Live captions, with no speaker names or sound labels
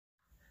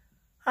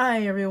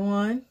Hi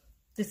everyone,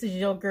 this is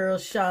your girl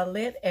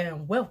Charlotte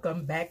and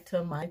welcome back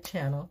to my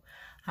channel.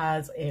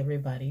 How's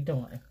everybody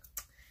doing?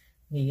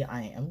 Me,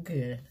 I am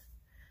good.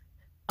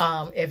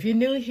 If you're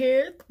new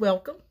here,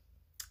 welcome.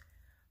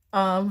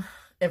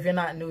 If you're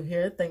not new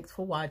here, thanks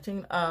for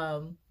watching.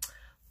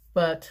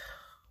 But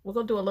we're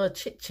gonna do a little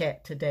chit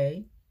chat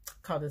today.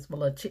 Call this my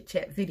little chit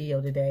chat video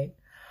today.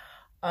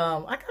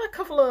 I got a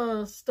couple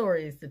of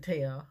stories to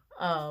tell.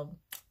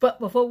 But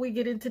before we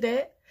get into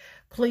that,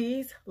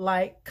 please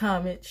like,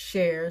 comment,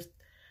 share,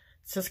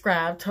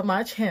 subscribe to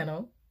my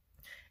channel,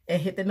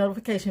 and hit the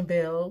notification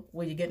bell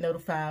where you get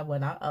notified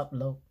when I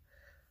upload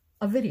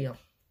a video.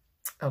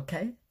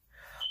 Okay?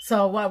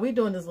 So while we're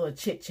doing this little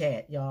chit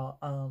chat, y'all,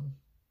 I'm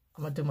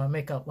gonna do my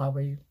makeup while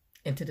we're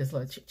into this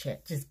little chit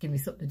chat. Just give me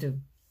something to do.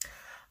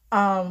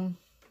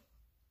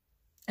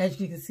 As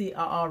you can see,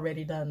 I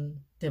already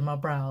did my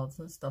brows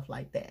and stuff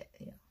like that.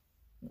 Yeah,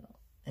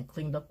 and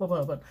cleaned up,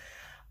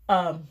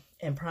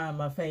 and primed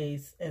my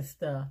face and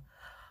stuff.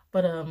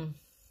 But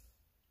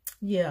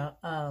yeah.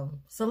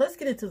 So let's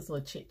get into this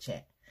little chit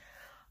chat.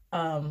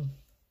 I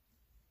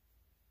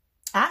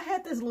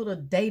had this little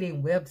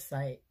dating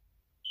website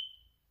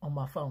on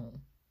my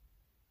phone,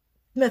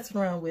 messing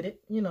around with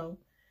it. I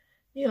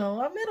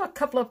met a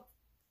couple of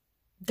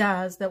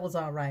guys that was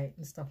all right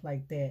and stuff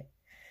like that.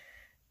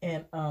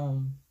 And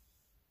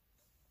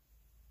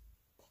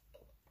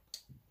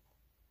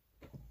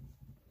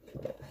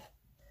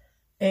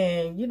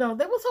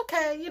that was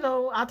okay.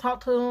 I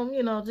talked to them,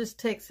 just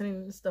texting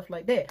and stuff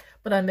like that.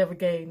 But I never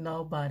gave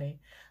nobody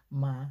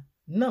my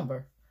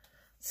number.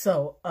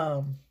 So,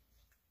 y'all,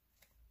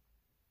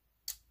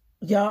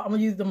 I'm going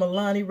to use the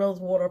Milani Rose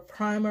Water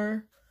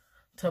Primer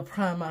to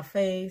prime my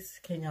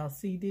face. Can y'all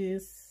see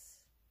this?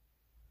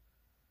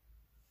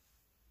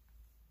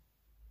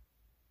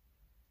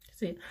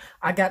 See,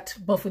 I got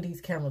both of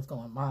these cameras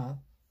going. My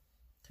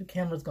two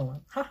cameras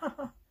going. Ha, ha,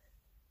 ha.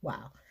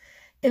 Wow.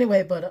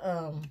 Anyway, but,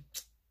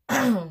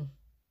 I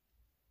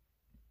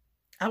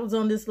was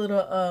on this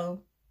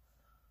little,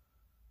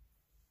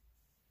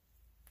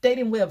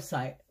 dating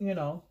website,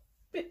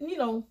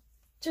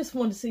 just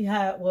wanted to see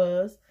how it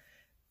was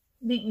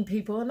meeting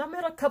people. And I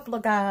met a couple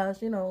of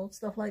guys,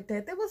 stuff like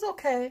that. It was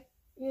okay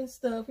and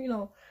stuff,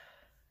 weren't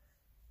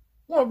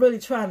really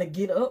trying to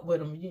get up with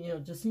them,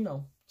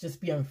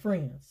 just being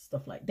friends,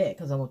 stuff like that.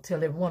 Because I would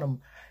tell every one of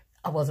them,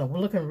 I wasn't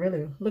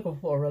really looking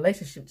for a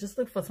relationship. Just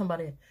look for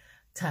somebody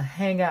to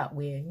hang out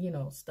with,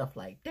 stuff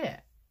like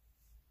that.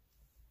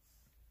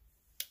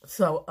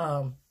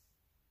 So,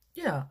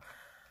 yeah.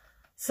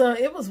 So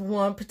it was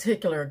one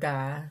particular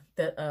guy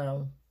that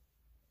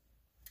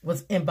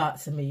was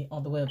inboxing me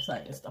on the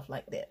website and stuff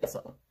like that.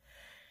 So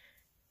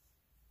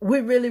we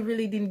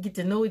really didn't get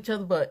to know each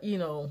other, but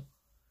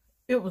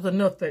it was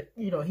enough that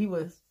he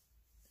was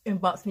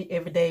inbox me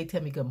every day,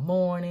 tell me good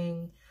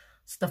morning,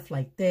 stuff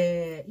like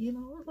that. It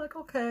was like,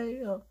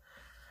 okay.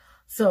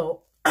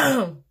 So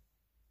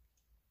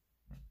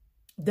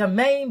the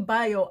main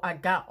bio I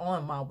got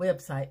on my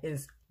website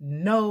is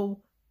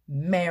no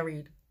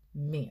married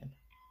men.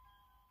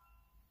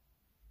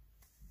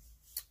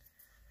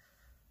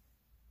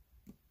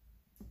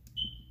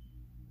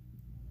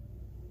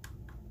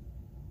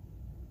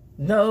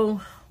 No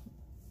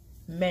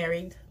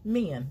married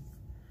men.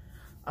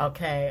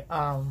 Okay.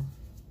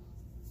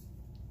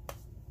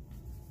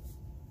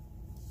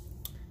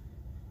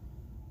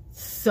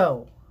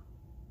 So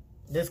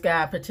this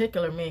guy in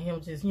particular, me and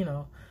him just,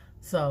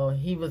 so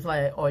he was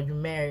like, are you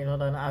married?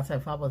 And I said,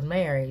 if I was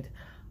married,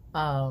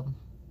 I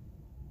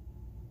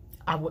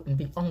wouldn't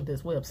be on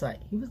this website.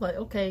 He was like,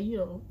 okay,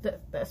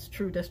 that's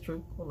true. That's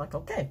true. We're like,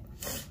 okay.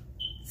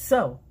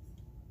 So,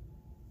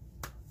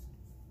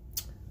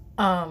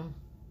 he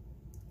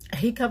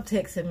come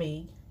texting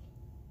me,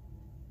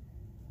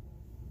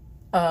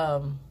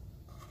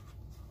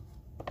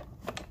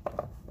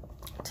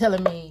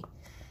 telling me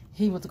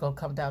he was gonna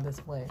come down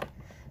this way.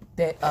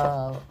 That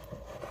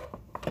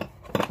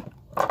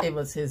it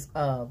was his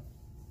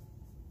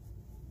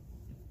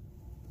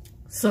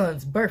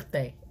son's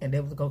birthday, and they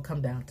was gonna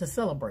come down to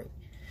celebrate.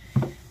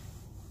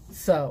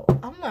 So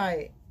I'm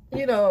like,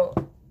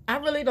 I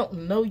really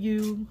don't know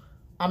you.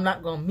 I'm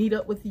not gonna meet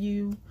up with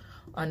you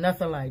or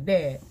nothing like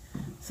that.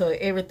 So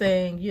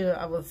everything,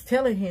 I was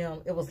telling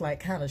him, it was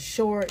like kind of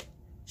short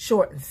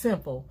and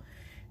simple.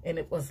 And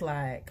it was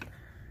like,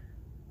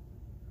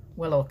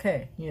 well,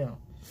 okay, he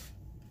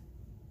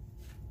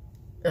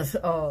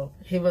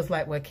was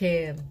like, well,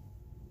 can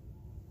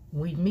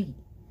we meet?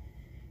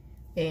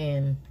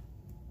 And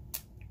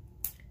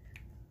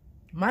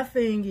my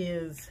thing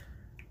is,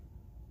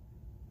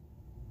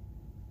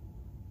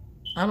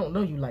 I don't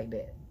know you like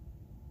that.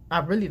 I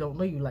really don't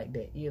know you like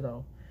that,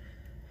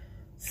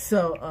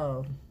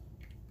 So,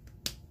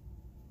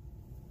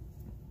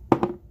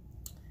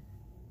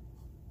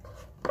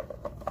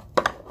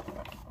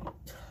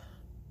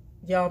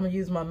 y'all, I'm going to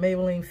use my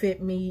Maybelline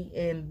Fit Me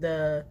in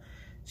the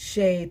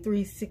shade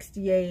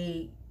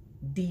 368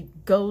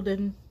 Deep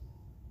Golden.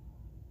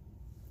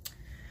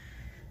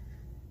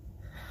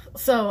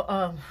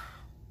 So,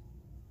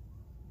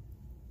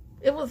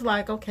 it was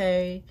like,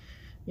 okay,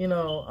 you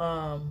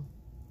know,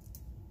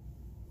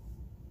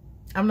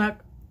 I'm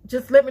not,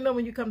 just let me know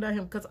when you come down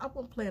here, because I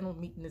won't plan on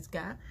meeting this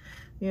guy,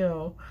 you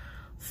know.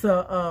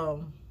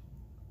 So,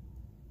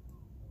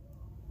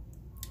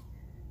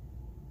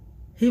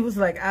 he was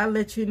like, I'll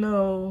let you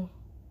know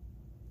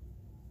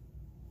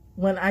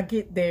when I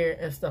get there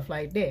and stuff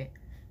like that.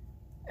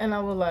 And I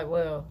was like,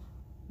 well,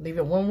 leave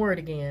it one word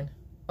again.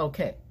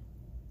 Okay.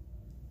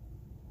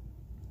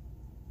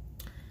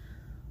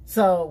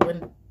 So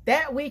when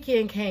that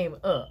weekend came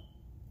up,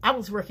 I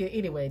was working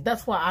anyway.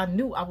 That's why I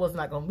knew I was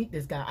not going to meet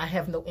this guy. I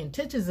have no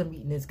intentions of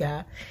meeting this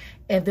guy.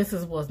 And this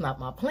was not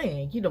my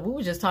plan. You know, we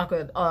were just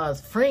talking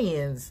as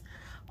friends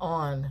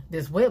on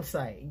this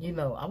website. You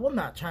know, I was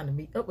not trying to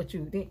meet up with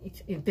you.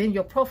 Then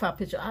your profile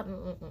picture,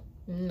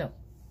 no.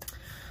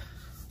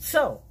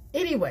 So,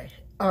 anyway,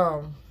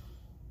 I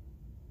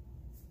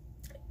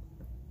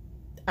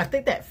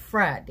think that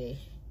Friday,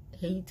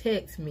 he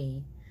texted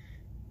me,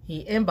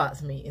 he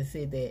inboxed me and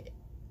said that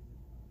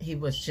he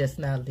was just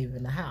now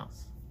leaving the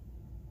house.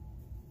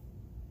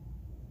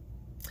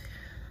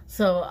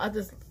 So I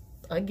just,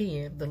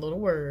 again, the little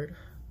word,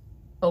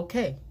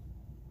 okay.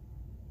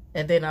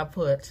 And then I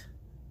put,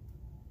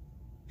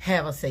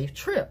 have a safe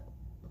trip,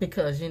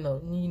 because, you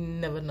know, you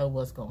never know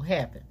what's going to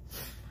happen.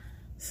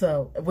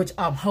 So, which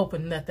I'm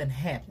hoping nothing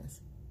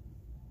happens.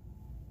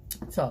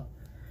 So,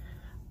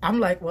 I'm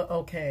like, well,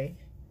 okay,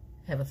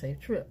 have a safe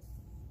trip.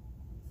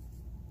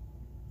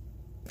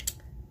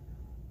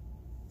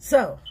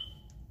 So,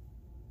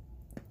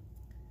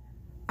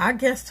 I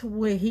guess to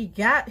where he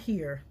got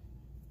here,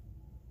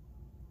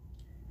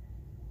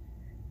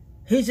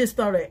 he just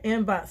started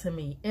inboxing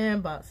me.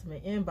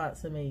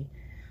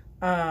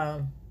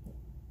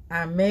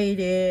 I made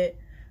it.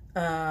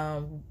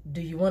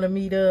 Do you want to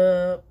meet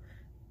up?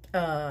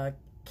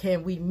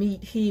 Can we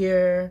meet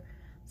here?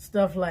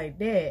 Stuff like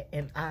that.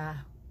 And I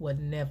would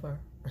never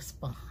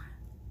respond.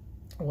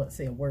 I wouldn't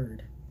say a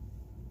word.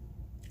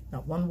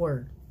 Not one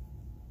word.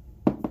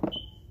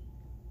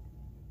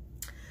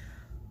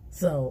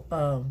 So,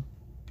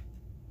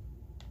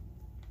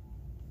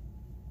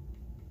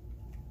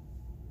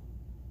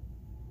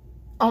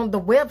 on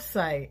the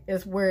website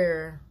is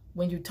where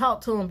when you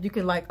talk to him, you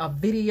can like a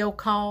video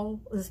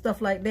call and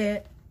stuff like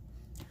that.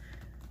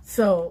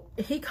 So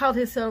he called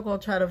himself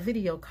gonna try to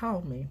video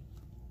call me.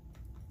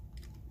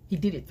 He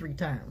did it 3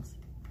 times.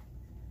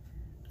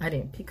 I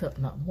didn't pick up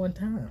not one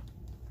time.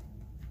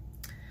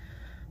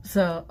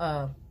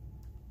 So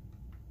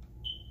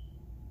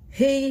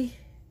he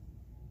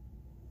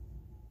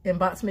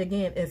inboxed me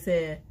again and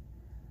said,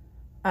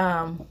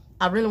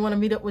 I really want to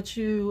meet up with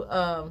you.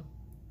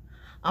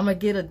 I'm gonna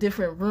get a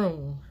different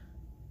room.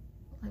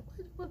 I'm like,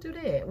 why would you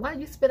do that? Why are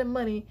you spending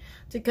money?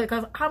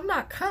 Because I'm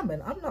not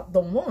coming. I'm not the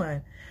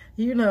one.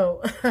 You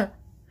know,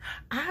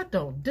 I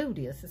don't do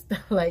this. It's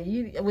not like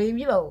you. I mean,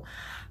 you know,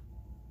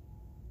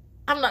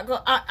 I'm not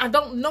going. I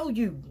don't know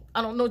you.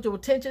 I don't know your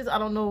intentions. I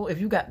don't know if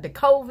you got the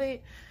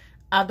COVID.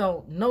 I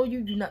don't know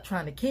you. You're not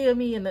trying to kill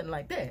me and nothing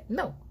like that.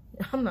 No,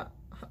 I'm not.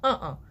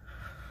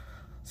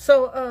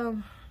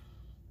 So,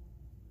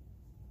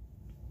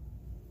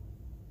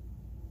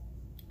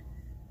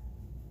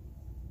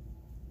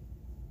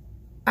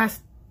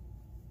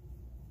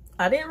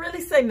 I didn't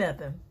really say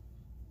nothing.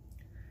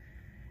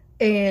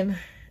 And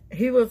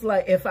he was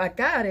like, if I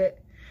got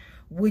it,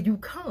 will you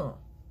come?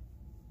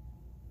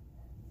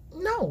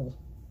 No,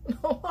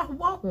 no, I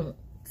won't.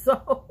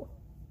 So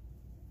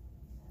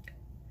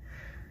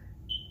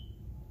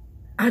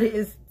I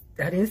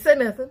didn't say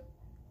nothing.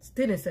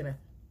 Still didn't say nothing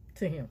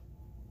to him.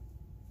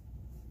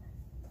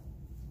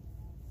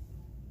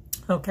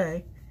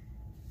 Okay.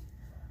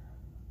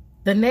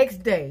 The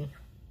next day,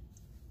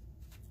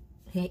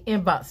 he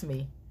inboxed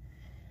me,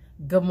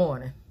 good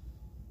morning.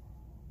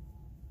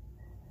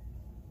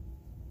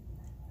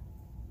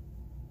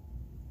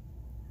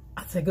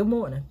 I said, good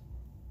morning.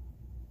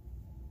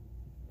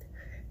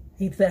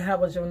 He said, how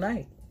was your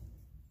night?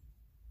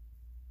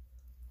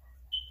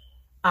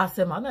 I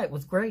said, my night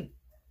was great.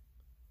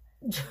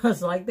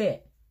 Just like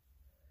that.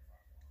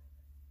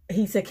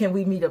 He said, can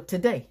we meet up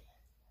today?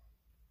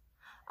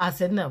 I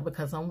said, no,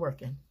 because I'm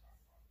working.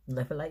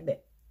 Left it like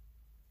that.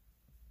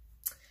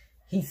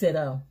 He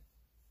said,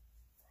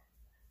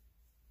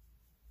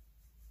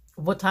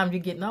 what time you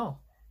getting off?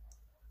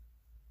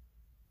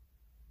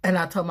 And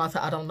I told him, I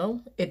said, I don't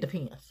know. It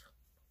depends.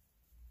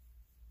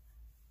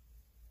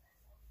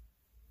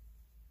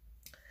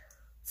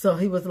 So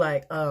he was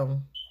like,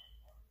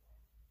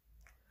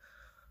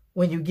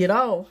 when you get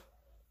off,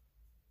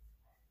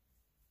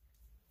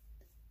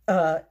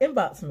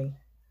 inbox me.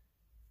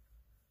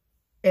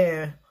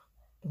 And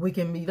we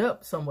can meet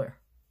up somewhere.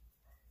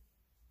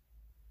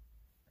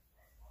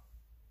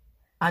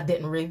 I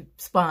didn't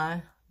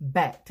respond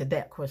back to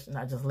that question.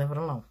 I just left it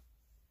alone.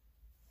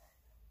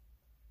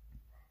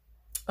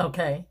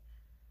 Okay.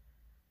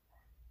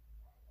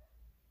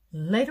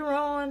 Later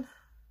on,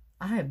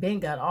 I had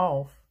got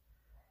off.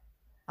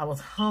 I was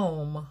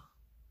home.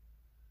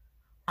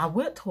 I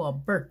went to a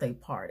birthday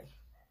party.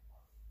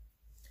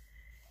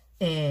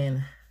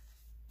 And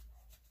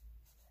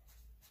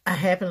I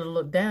happened to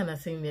look down. I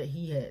seen that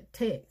he had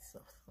text. I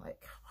was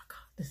like, oh my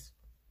God, this,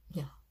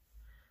 yeah.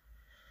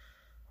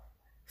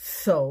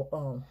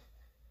 So,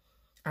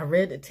 I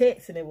read the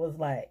text and it was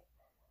like,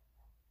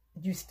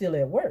 you still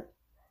at work?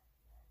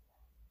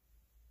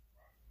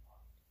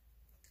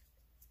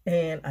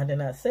 And I did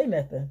not say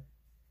nothing.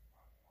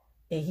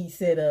 And he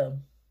said,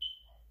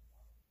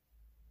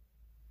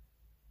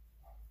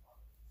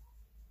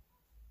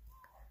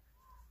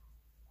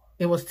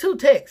 it was two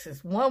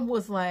texts. One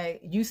was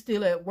like, you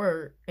still at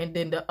work? And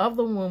then the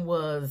other one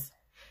was,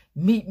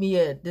 meet me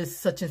at this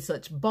such and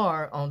such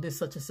bar on this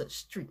such and such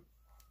street.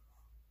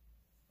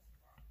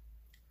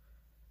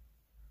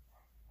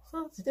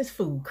 So this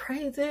fool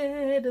crazy.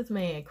 This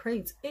man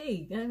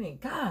crazy. I mean,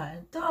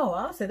 God,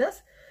 dog. I said,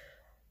 that's,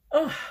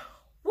 oh,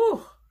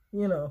 whew,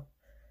 you know.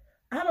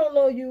 I don't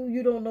know you.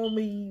 You don't know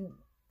me.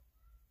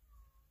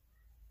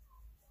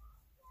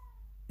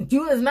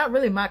 You is not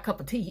really my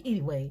cup of tea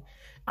anyway.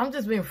 I'm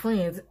just being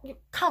friends.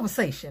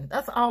 Conversation.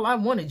 That's all I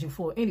wanted you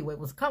for anyway,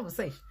 was a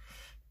conversation.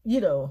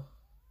 You know.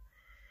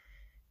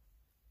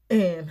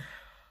 And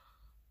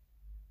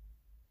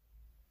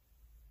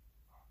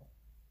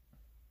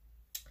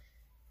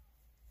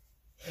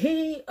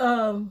he,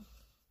 what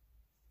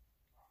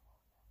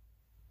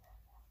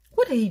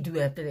did he do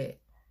after that?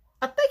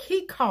 I think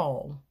he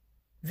called.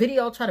 Try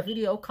to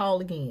video call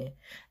again.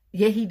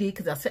 Yeah, he did,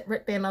 because I sat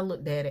right there and I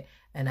looked at it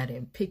and I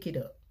didn't pick it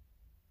up.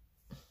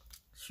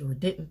 Sure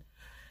didn't.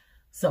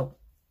 So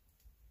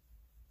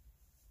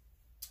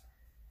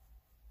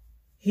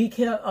he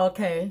kept,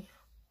 okay.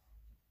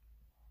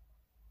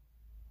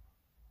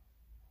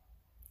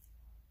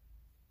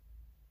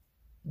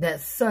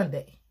 That's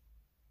Sunday.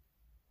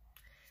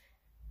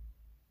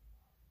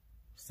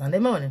 Sunday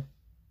morning.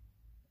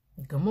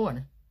 Good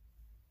morning.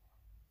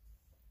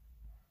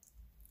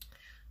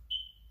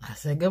 I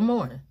said, good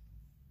morning.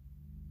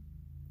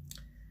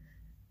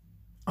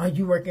 Are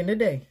you working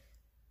today?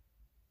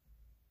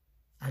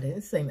 I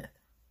didn't say nothing.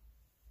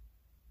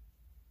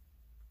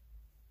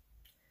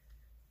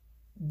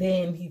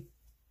 Then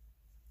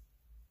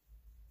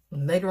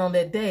later on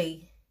that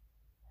day,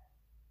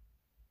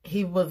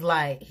 he was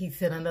like, he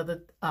sent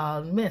another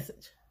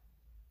message.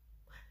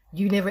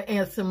 You never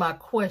answered my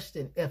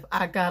question. If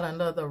I got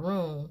another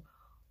room,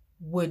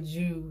 would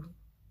you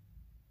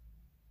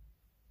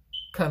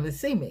come and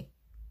see me?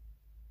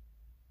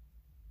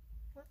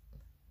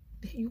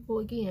 There you go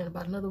again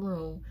about another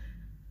room.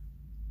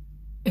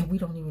 And we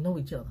don't even know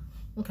each other.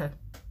 Okay.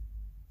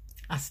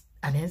 I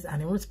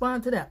didn't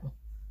respond to that one.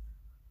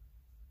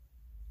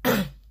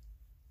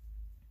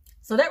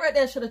 So that right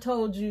there should have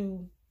told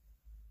you,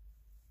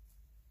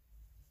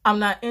 I'm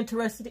not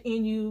interested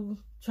in you,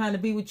 trying to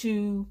be with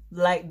you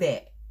like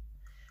that.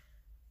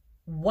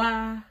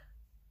 Why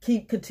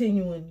keep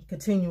continuing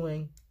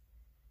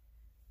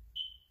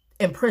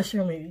and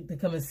pressuring me to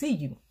come and see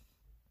you?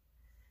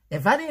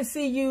 If I didn't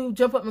see you,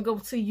 jump up and go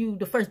see you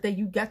the first day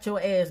you got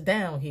your ass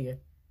down here,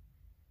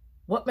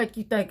 what make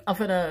you think I'm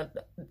finna,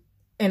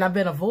 and I've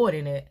been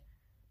avoiding it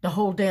the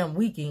whole damn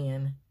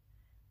weekend,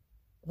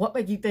 what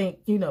make you think,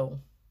 you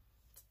know,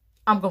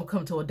 I'm gonna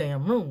come to a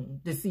damn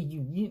room to see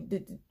you?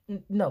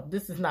 No,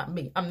 this is not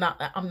me. I'm not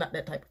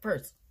that type of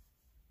person.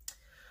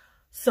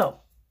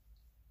 So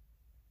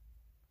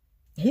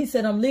he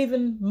said, I'm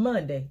leaving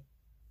Monday.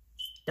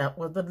 That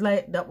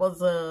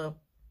was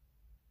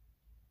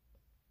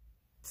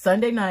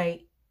Sunday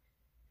night.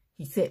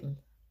 He said,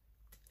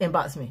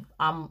 inbox me.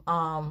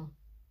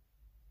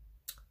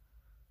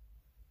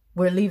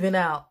 We're leaving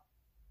out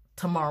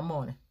tomorrow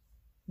morning.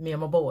 Me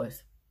and my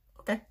boys.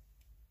 Okay.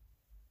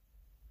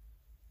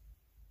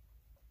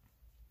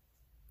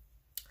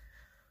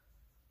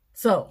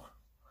 So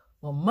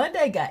when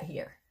Monday got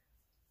here,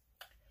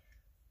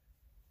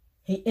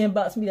 he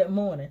inboxed me that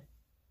morning.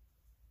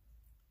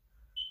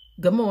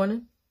 Good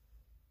morning.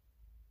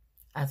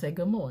 I said,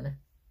 good morning.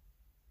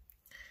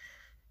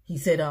 He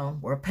said,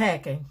 we're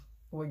packing.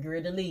 We're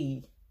ready to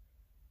leave.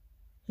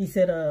 He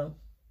said,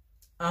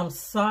 I'm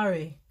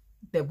sorry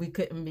that we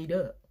couldn't meet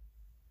up.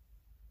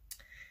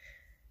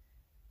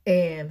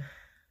 And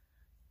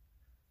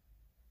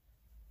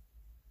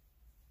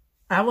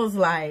I was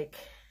like,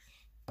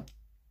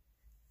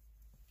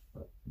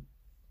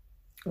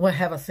 well,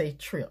 have a safe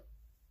trip.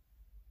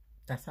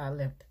 That's how I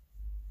left it.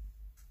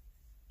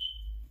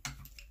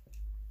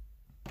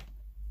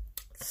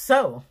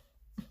 So,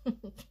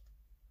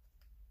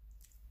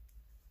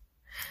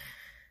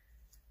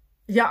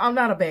 yeah, I'm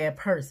not a bad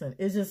person.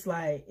 It's just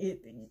like,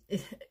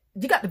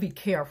 you got to be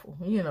careful,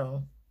 you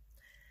know.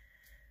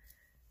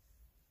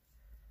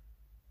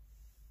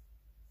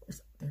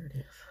 There it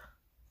is.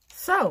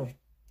 So,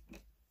 I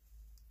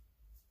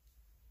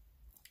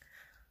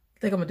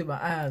think I'm going to do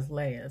my eyes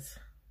last.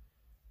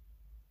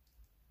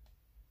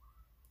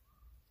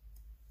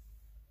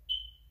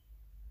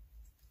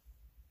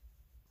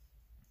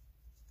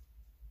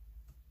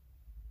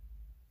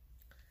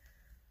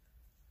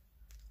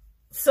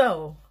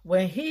 So,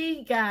 when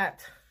he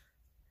got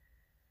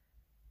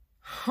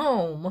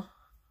home,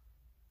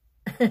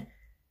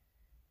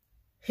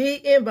 he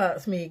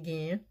inboxed me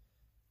again.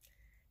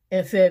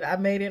 and said, I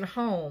made it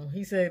home.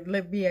 He said,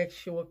 let me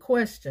ask you a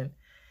question.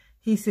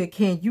 He said,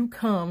 can you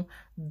come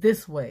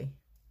this way?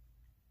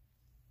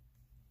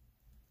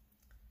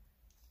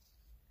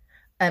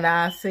 And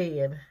I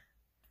said,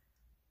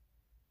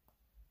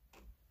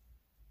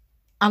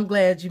 I'm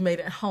glad you made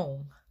it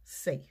home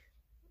safe.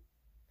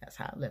 That's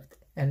how I left it,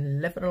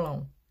 and left it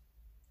alone.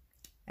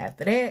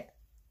 After that,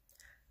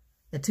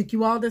 it took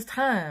you all this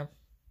time.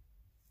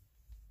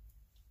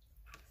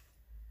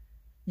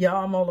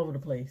 Y'all, I'm all over the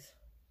place.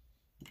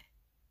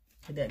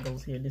 Okay, that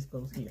goes here, this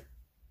goes here.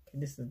 Okay,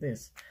 this is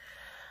this.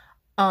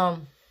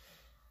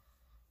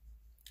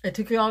 It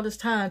took you all this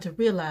time to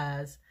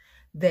realize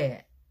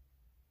that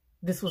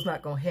this was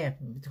not going to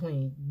happen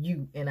between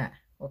you and I,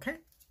 okay?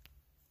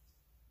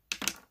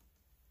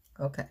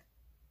 Okay.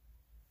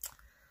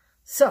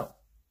 So,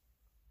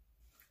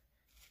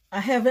 I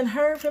haven't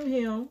heard from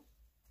him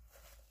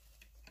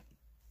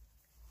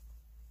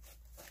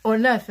or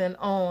nothing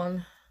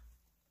on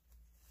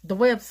the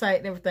website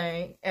and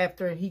everything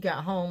after he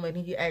got home and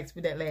he asked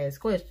me that last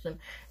question,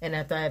 and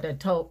after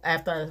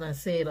I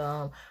said,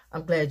 I'm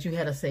glad you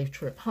had a safe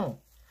trip home.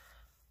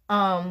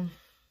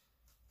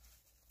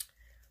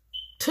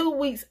 2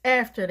 weeks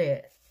after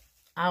that,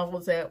 I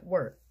was at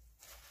work,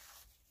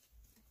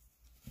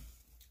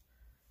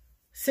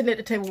 sitting at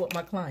the table with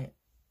my client.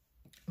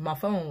 My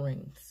phone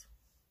rings.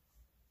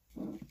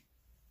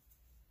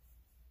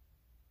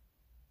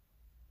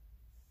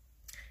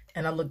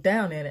 And I looked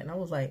down at it and I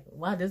was like,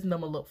 wow, this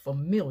number looked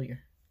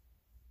familiar.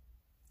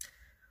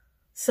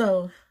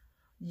 So,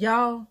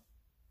 y'all,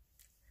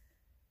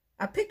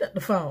 I picked up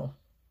the phone.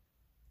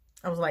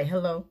 I was like,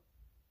 hello.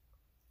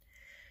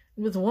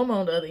 It was a woman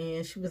on the other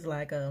end. She was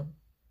like,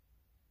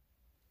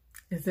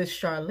 is this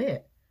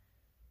Charlotte?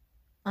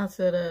 I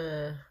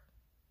said,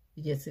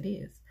 yes, it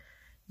is.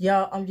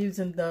 Y'all, I'm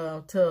using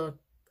to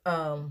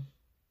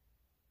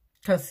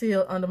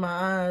conceal under my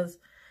eyes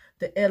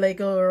the LA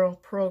Girl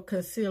Pro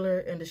Concealer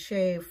in the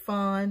shade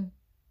Fawn.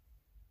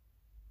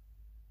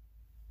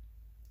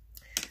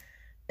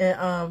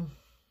 And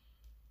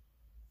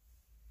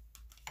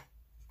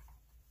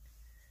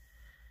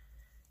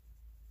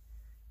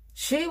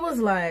she was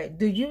like,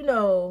 do you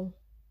know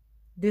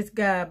this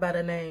guy by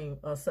the name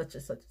of such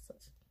and such and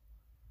such?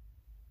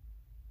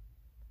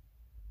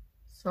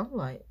 So I'm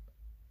like,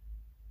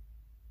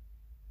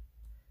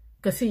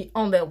 because see,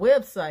 on that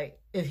website,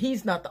 if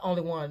he's not the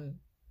only one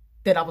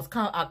that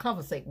I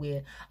conversate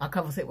with. I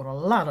conversate with a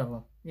lot of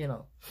them, you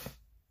know.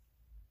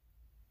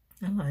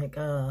 I'm like,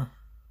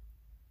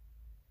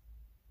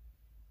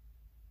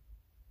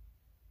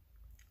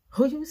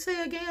 who you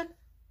say again?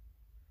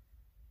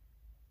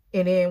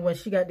 And then when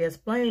she got to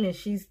explaining,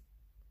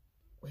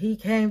 he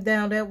came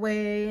down that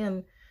way,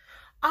 and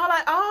I'm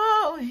like,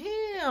 oh,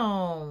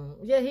 him.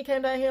 Yeah, he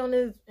came down here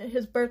on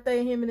his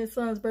birthday, him and his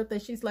son's birthday.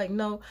 She's like,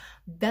 no,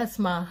 that's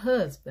my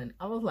husband.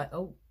 I was like,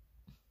 oh.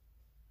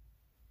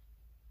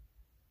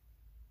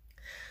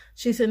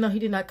 She said, no, he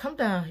did not come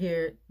down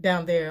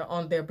there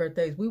on their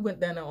birthdays. We went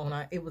down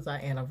there it was our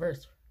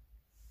anniversary.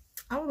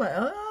 I was like,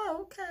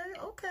 oh,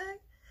 okay.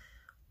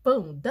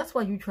 Boom. That's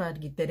why you tried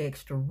to get that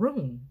extra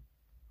room.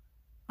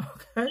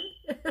 Okay.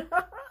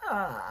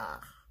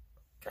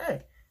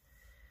 Okay.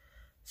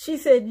 She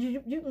said,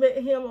 you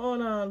met him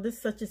on this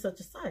such and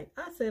such a site.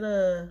 I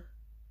said,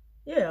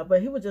 yeah,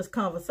 but he was just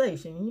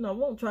conversation. You know, I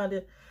won't try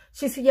to.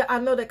 She said, yeah, I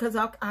know that because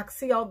I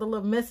see all the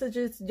little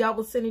messages y'all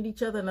was sending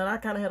each other, and I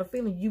kind of had a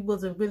feeling you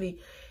wasn't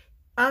really.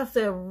 I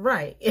said,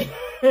 right.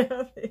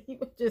 You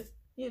was just,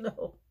 you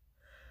know.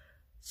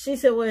 She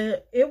said, well,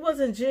 it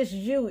wasn't just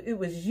you. It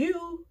was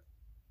you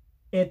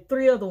and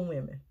 3 other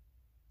women.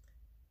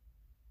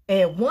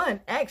 And one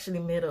actually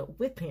met up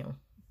with him.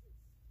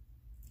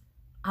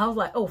 I was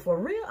like, oh, for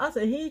real? I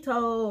said, he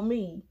told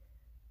me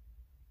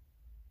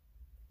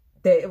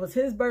that it was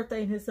his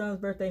birthday and his son's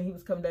birthday, and he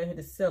was coming down here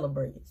to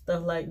celebrate,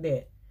 stuff like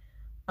that.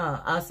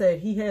 I said,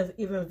 he has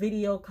even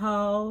video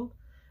called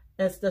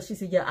and stuff. She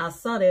said, yeah, I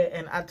saw that,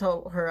 and I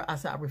told her, I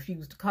said, I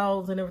refused the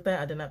calls and everything.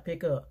 I did not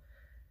pick up.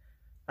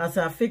 I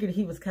said, I figured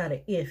he was kind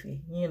of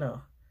iffy, you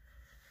know.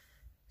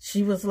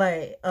 She was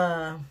like,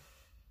 yeah.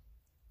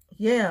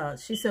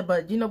 She said,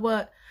 but you know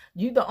what?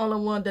 You the only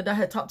one that I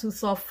had talked to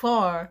so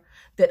far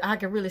that I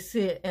could really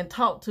sit and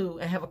talk to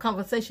and have a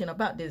conversation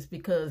about this,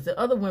 because the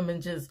other women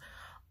just,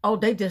 oh,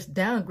 they just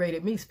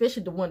downgraded me,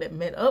 especially the one that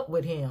met up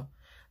with him,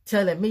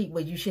 telling me,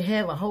 well, you should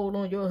have a hold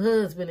on your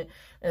husband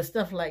and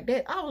stuff like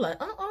that. I was like,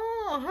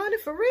 honey,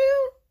 for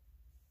real?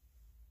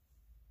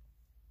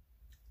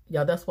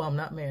 Y'all, that's why I'm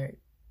not married.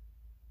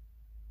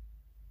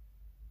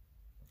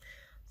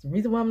 It's the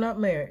reason why I'm not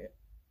married.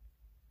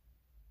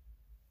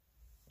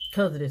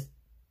 Because of this.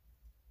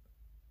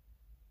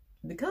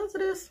 Because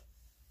of this.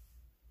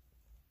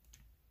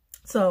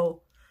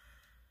 So,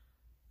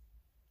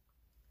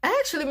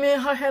 actually, me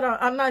and her had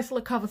a nice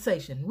little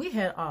conversation. We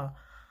had a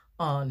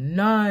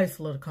nice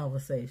little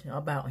conversation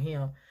about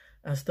him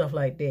and stuff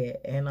like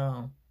that. And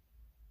I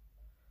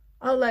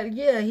was like,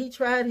 yeah, he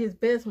tried his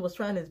best and was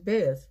trying his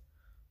best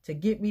to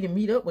get me to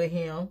meet up with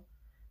him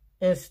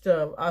and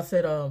stuff. I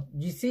said,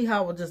 you see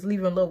how I was just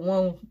leaving a little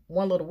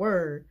one little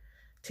word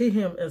to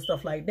him and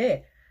stuff like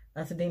that.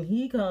 I said, then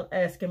he come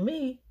asking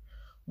me,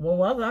 when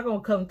was I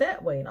gonna come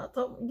that way? And I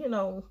told him, you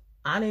know,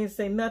 I didn't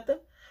say nothing.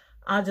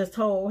 I just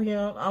told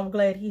him I'm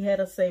glad he had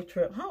a safe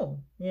trip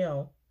home, you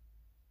know.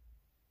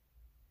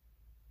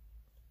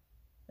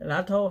 And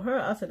I told her,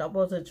 I said, I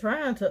wasn't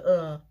trying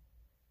to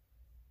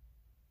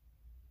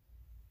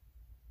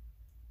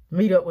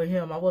meet up with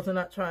him. I was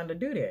not trying to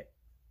do that.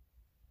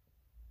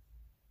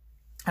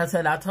 I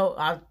said, I told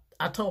her,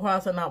 I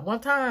said, not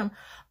one time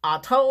I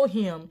told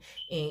him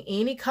in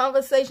any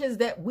conversations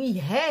that we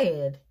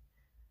had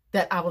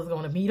that I was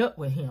going to meet up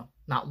with him.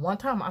 Not one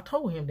time I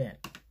told him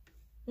that.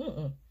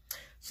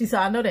 She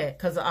said, I know that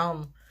because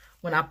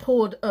when I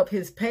pulled up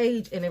his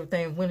page and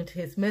everything, went into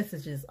his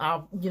messages,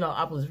 I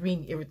was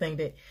reading everything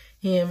that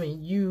him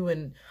and you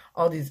and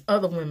all these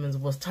other women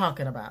was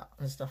talking about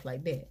and stuff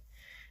like that.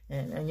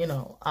 And you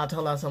know, I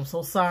told her, I'm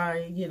so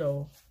sorry, you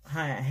know,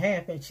 how it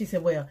happened. She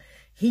said, well,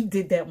 he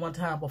did that one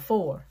time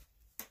before.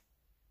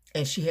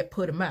 And she had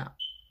put him out.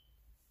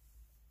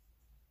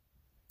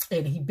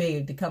 And he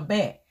begged to come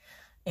back.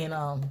 And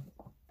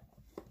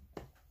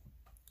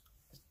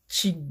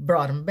she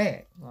brought him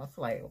back. I was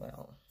like,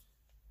 well,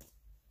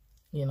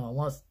 you know,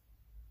 once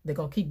they're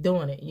going to keep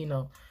doing it, you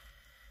know.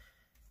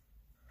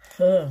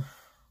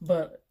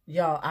 But,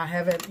 y'all, I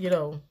haven't, you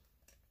know,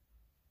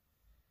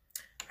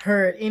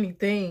 heard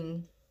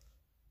anything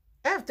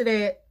after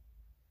that.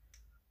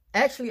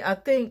 Actually, I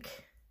think,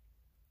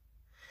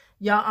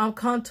 y'all, I'm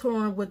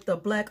contouring with the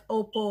Black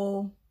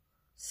Opal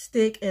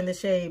stick in the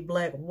shade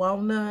Black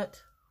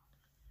Walnut.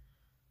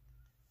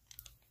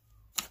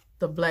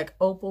 The Black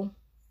Opal.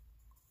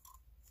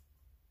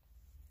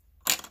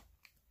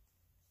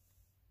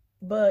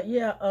 But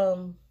yeah,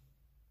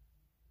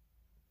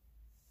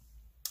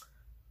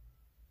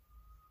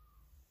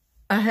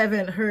 I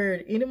haven't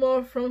heard any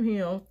more from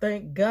him,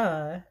 thank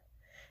God.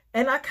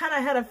 And I kind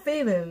of had a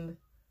feeling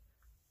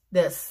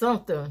that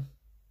something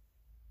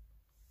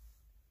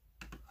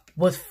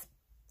was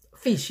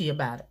fishy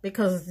about it.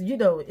 Because, you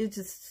know, it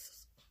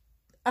just,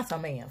 that's a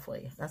man for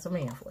you. That's a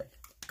man for you.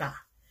 God.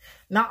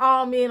 Not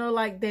all men are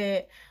like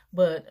that,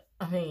 but,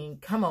 I mean,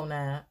 come on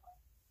now.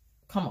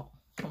 Come on.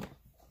 Come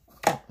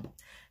on.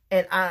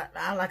 And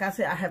I like I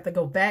said, I have to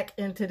go back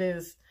into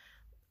this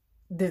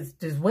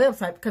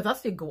website because I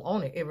still go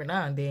on it every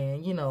now and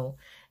then, you know,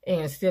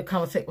 and still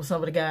conversate with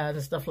some of the guys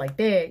and stuff like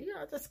that. You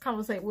know, just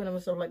conversate with them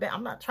and stuff like that.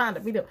 I'm not trying to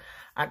beat them.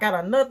 I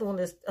got another one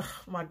that's, oh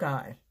my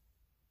God.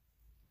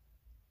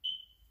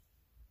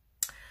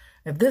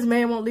 If this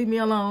man won't leave me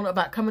alone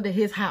about coming to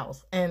his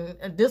house, and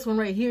this one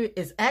right here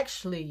is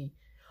actually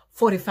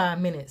 45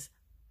 minutes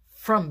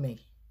from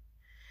me.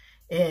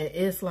 And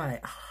it's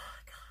like, oh my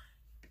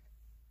God.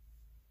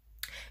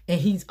 And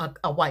he's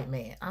a white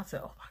man. I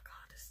said, oh my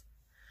God,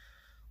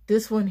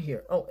 this one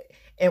here. Oh,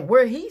 and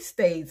where he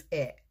stays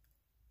at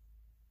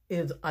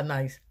is a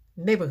nice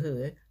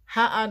neighborhood.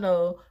 How I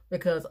know?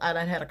 Because I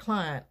done had a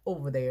client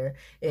over there,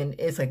 and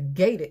it's a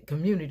gated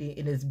community,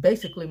 and it's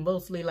basically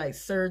mostly like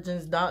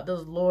surgeons,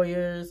 doctors,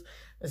 lawyers,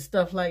 and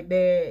stuff like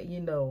that, you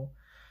know.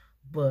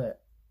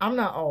 But I'm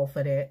not all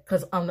for that,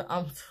 because I'm not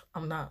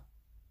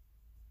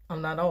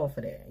all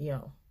for that, you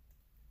know.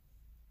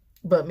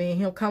 But me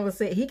and him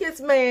conversate. He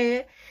gets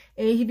mad,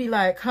 and he be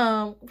like,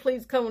 "Come,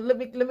 please come. Let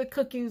me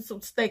cook you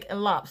some steak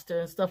and lobster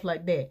and stuff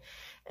like that."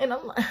 And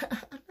I'm like, "I'm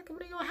not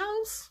coming to your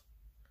house.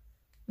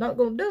 Not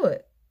gonna do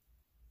it.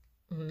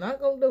 I'm not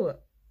gonna do it.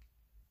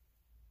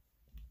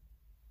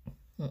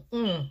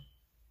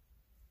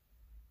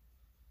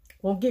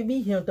 Won't get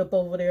me hemmed up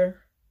over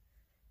there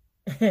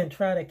and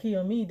try to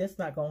kill me. That's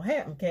not gonna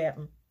happen,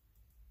 Captain.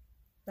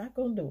 Not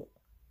gonna do it."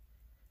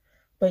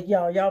 But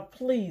y'all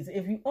please,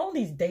 if you on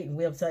these dating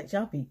websites,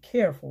 y'all be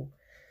careful.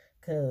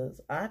 Cause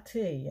I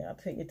tell you,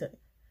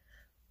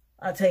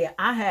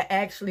 I had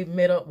actually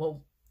met up with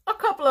a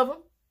couple of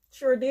them.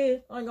 Sure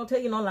did. I ain't gonna tell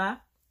you no lie.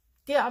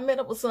 Yeah, I met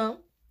up with some.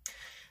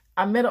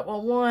 I met up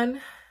with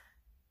one,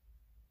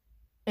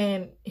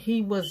 and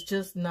he was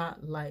just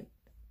not like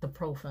the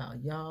profile,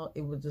 y'all.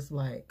 It was just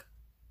like,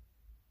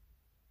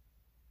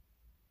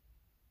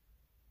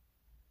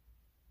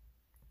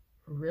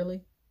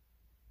 really?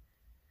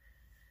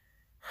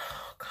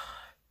 Oh God.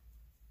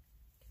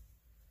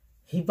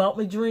 He bought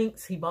me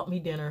drinks. He bought me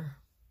dinner.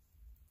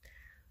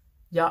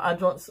 Y'all,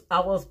 I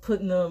was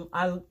putting them,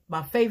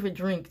 my favorite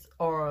drinks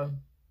are,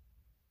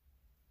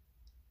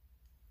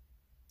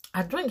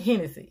 I drink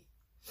Hennessy.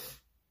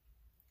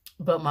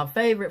 But my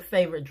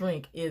favorite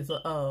drink is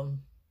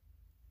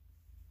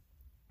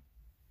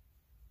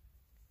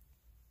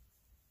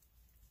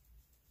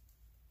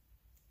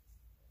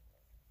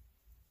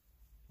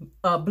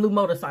Blue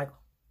Motorcycle.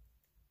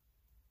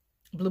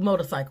 Blue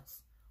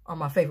Motorcycles are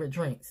my favorite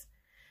drinks.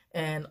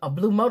 And a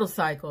Blue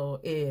Motorcycle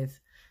is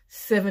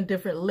 7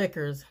 different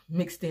liquors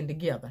mixed in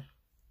together.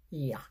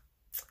 Yeah.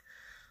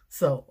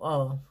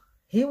 So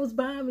he was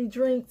buying me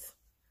drinks.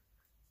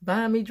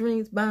 Buying me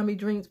drinks, buying me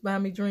drinks,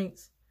 buying me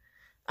drinks.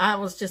 I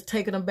was just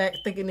taking him back,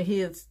 thinking of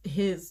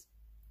his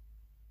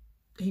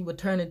he would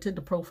turn into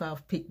the profile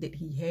pic that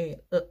he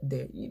had up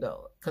there, you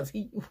know, because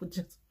he would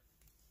just,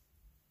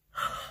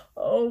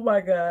 oh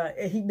my God.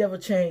 And he never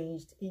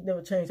changed. He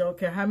never changed. I don't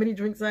care how many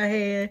drinks I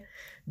had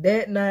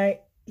that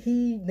night.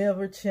 He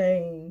never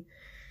changed.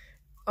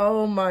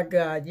 Oh my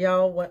God,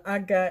 y'all, when I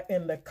got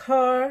in the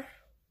car,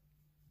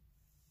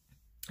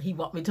 he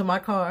walked me to my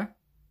car.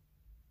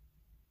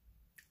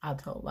 I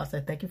told him, I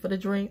said, thank you for the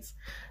drinks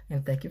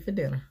and thank you for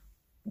dinner.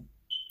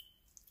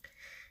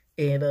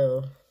 And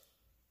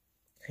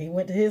he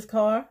went to his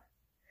car.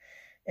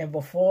 And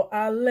before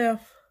I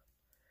left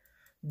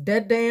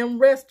that damn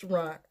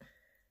restaurant,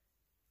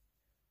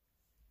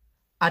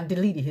 I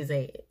deleted his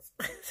ads.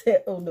 I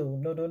said, oh no,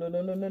 no, no, no,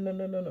 no, no, no, no,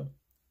 no, no, no.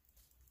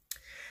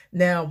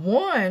 Now,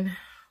 one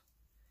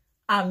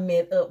I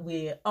met up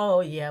with,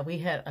 oh yeah, we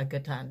had a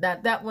good time.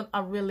 That one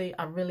I really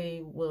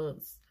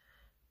was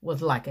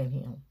liking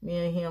him. Me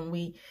and him,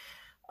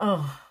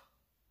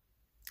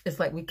 it's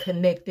like we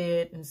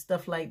connected and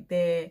stuff like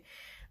that.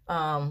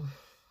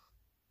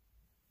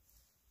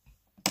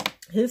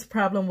 His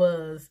problem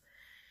was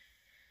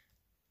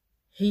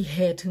he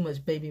had too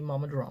much baby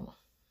mama drama.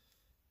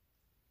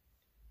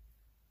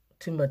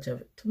 Too much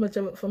of it. Too much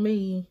of it for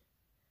me.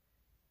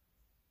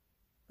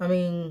 I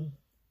mean,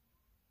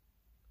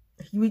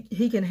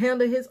 he can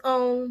handle his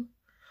own,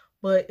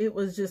 but it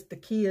was just the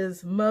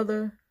kid's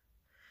mother.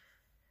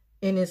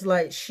 And it's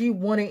like she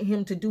wanted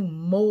him to do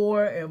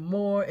more and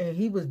more, and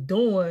he was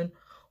doing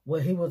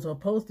what he was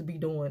supposed to be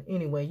doing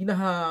anyway. You know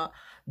how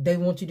they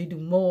want you to do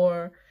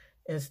more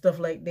and stuff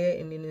like that.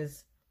 And then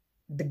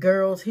the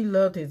girls, he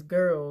loved his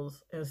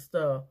girls and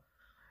stuff.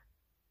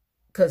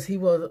 Because he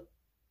was,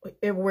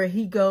 everywhere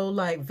he go,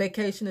 like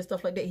vacation and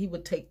stuff like that, he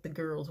would take the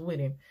girls with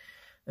him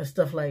and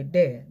stuff like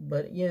that.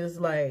 But it's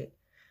like,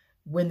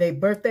 when their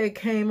birthday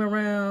came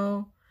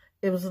around,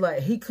 it was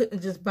like he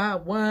couldn't just buy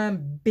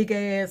one big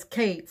ass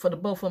cake for the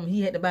both of them.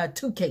 He had to buy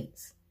 2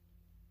 cakes.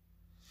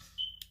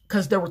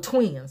 Because they were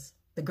twins.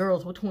 The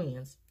girls were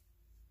twins.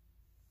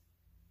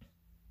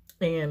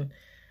 And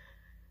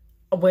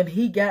when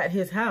he got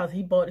his house,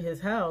 he bought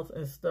his house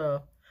and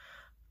stuff.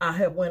 I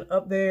had went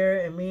up there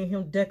and me and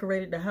him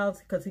decorated the house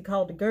because he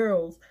called the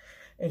girls.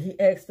 And he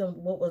asked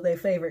them what was their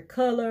favorite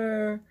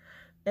color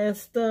and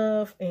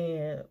stuff.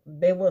 And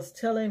they was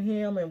telling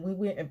him, and we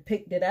went and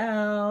picked it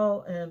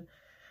out. And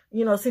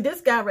you know, see,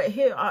 this guy right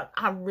here,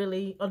 I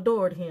really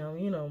adored him,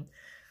 you know.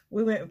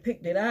 We went and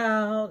picked it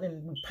out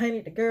and we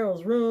painted the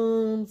girls'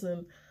 rooms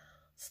and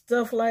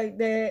stuff like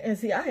that. And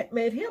see, I had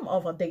met him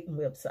off a dating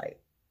website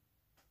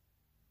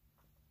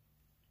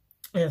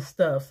and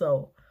stuff.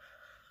 So,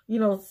 you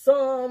know,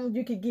 some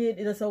you could get,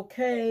 it's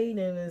okay. And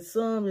then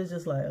some is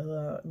just like,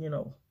 you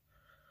know.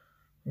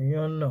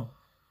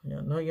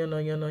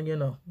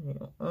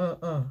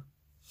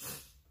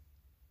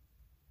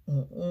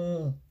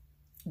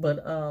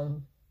 But,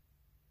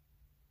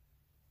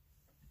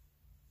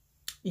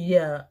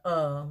 yeah,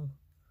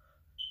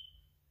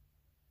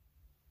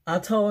 I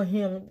told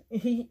him,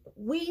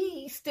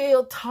 we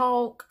still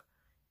talk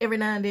every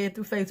now and then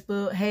through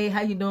Facebook. Hey, how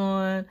you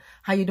doing?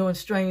 How you doing,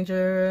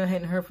 stranger?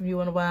 Hadn't heard from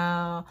you in a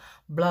while.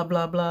 Blah,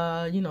 blah,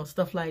 blah. You know,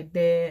 stuff like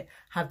that.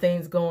 How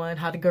things going?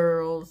 How the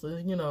girls,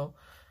 you know,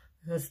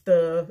 and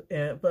stuff.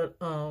 But,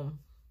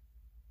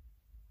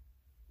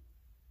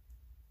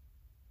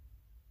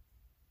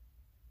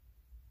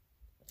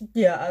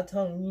 yeah, I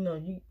told him, you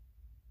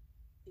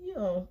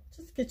know,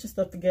 just get your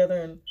stuff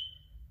together and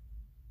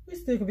we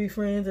still could be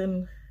friends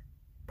and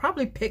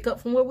probably pick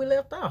up from where we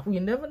left off. You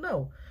never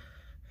know,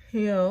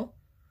 you know.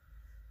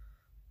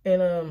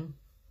 And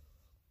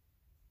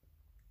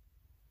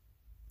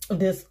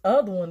this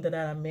other one that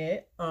I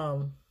met, I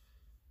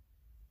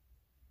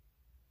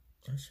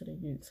should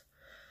have used.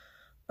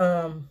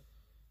 I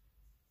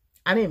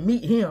didn't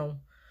meet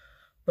him,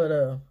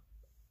 but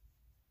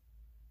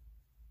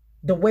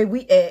the way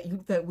we act,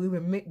 you think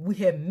we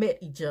had met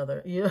each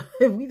other. You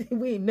know,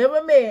 we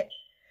never met,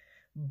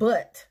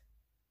 but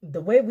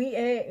the way we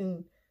act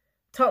and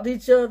talk to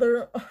each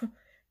other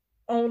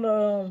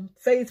on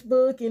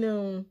Facebook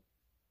and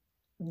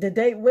the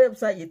date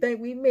website, you think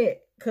we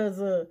met. Because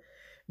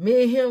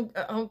me and him,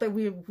 I don't think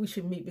we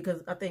should meet,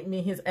 because I think me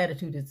and his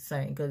attitude is the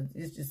same. Because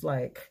it's just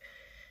like,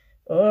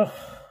 oh,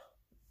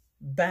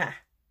 bye,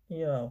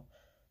 you know.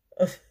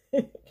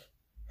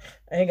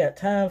 I ain't got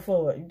time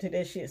for it. You take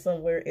that shit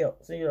somewhere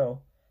else, you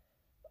know.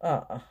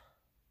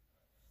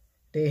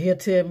 He'll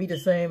tell me the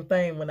same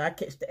thing when I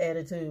catch the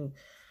attitude.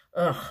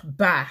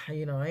 Bye,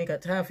 you know. I ain't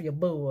got time for your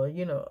boo,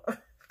 you know.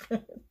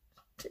 So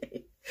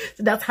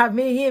that's how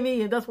me and him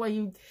is. That's why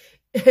you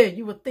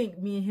would think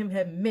me and him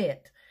had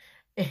met.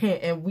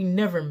 And we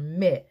never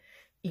met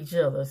each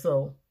other.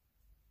 So,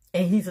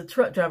 and he's a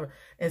truck driver.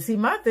 And see,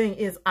 my thing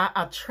is I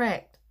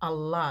attract a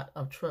lot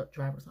of truck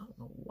drivers. I don't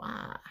know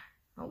why.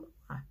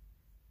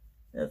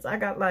 Yes, I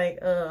got like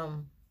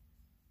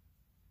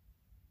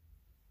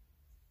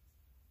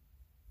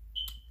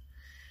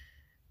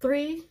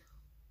 3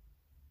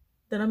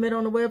 that I met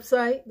on the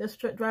website. That's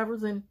truck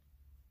drivers, and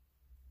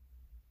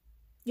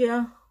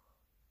yeah,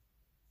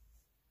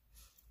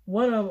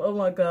 One of them, oh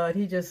my God,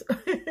 he just,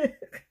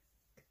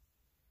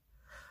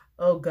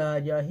 oh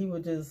God, y'all, he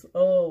would just,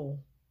 oh,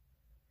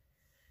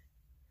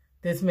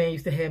 this man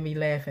used to have me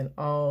laughing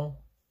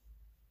all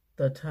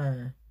the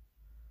time.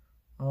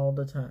 All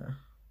the time.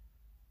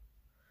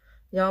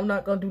 Y'all, I'm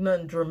not going to do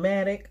nothing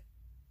dramatic.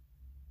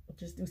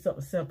 Just do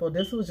something simple.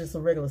 This was just a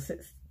regular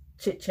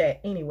chit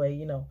chat anyway,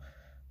 you know.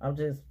 I'm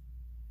just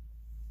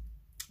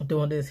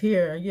doing this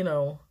here, you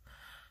know,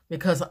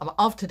 because I'm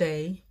off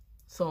today,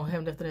 so I don't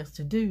have nothing else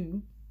to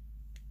do.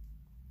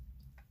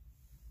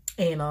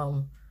 And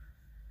I'm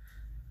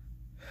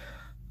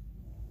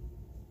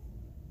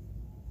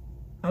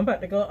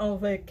about to go on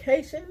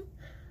vacation,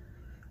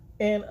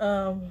 and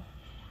I'm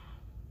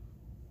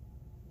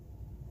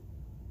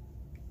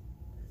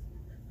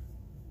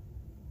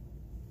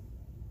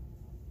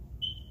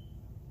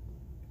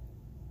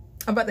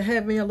about to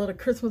have me a little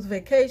Christmas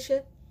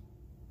vacation.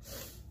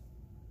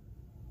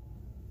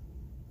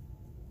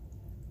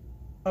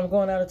 I'm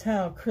going out of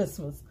town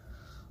Christmas,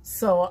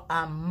 so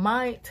I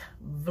might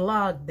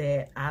vlog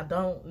that. I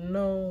don't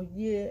know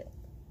yet.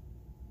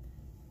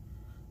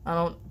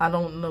 I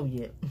don't know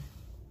yet,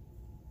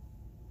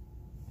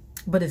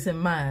 but it's in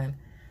mind.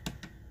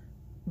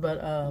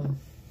 But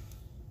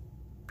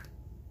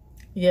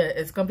yeah,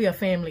 it's gonna be a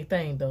family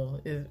thing though.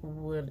 It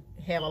would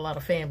have a lot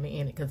of family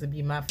in it because it'd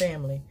be my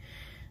family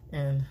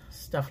and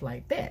stuff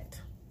like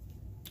that.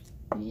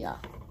 Yeah.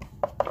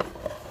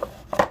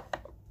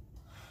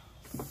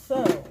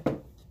 So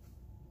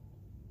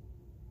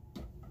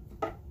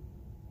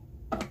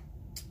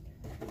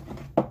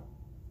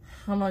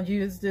I'm gonna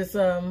use this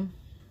Wet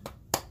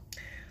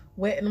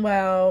n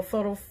Wild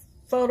Photo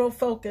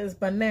Focus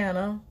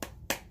Banana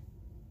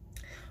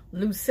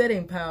loose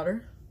setting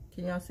powder.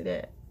 Can y'all see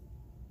that?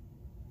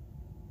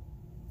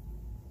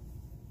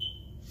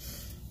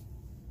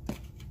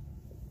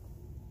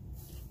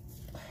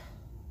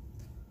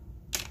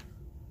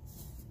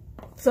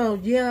 So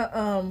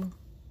yeah,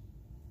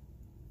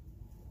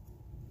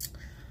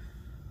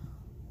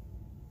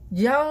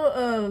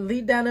 y'all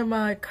leave down in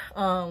my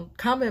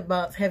comment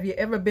box, have you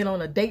ever been on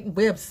a dating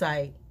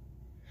website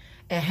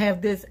and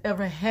have this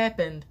ever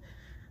happened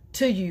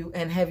to you,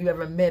 and have you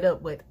ever met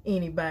up with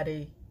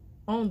anybody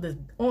on a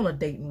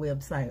dating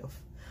website?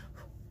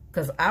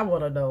 Because I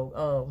want to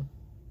know.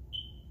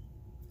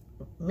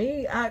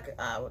 Me, I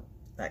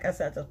like I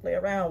said, I just play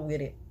around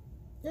with it.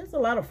 There's a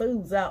lot of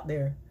foods out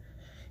there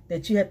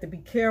that you have to be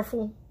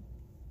careful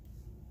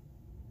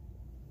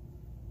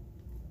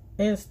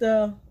and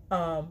stuff.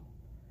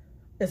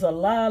 There's a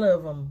lot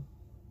of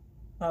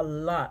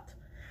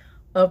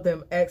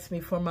them ask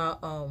me for my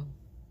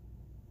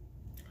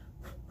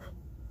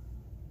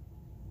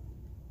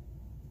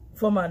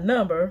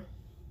number,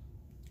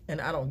 and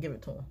I don't give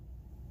it to them.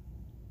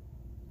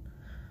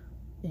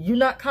 You're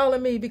not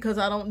calling me because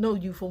I don't know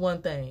you, for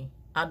one thing.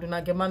 I do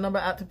not give my number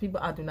out to people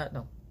I do not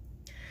know.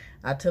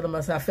 I tell them, I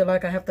say, I feel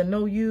like I have to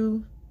know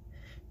you.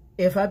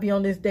 If I be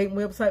on this dating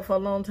website for a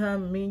long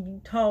time, me and you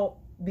talk,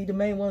 be the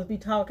main ones, be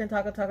talking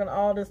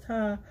all this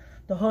time,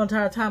 the whole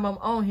entire time I'm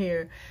on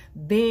here,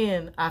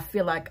 then I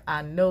feel like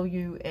I know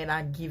you and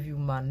I give you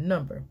my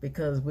number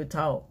because we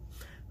talk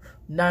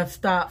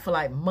non-stop for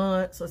like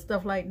months or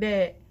stuff like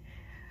that.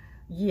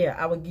 Yeah,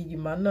 I would give you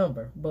my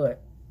number.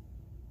 But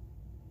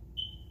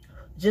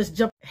just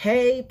jump,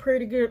 hey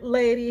pretty good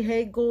lady,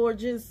 hey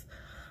gorgeous,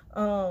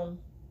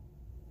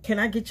 can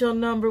I get your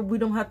number? We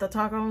don't have to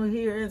talk on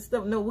here and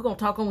stuff. No, we're going to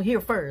talk on here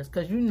first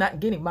because you're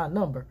not getting my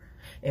number.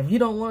 If you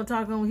don't want to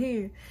talk on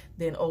here,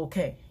 then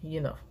okay,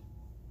 you know,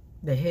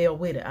 the hell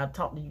with it. I'll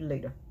talk to you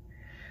later.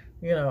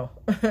 You know,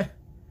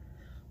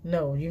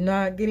 no, you're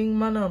not getting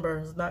my number.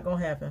 It's not going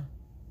to happen.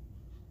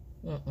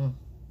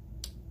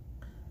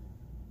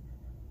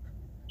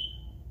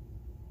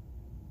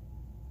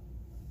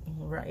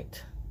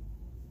 Right.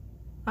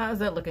 How's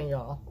that looking,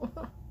 y'all?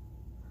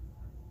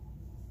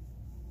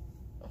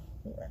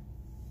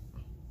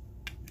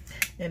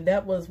 And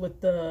that was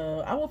with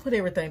the, I will put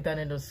everything down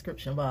in the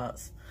description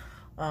box.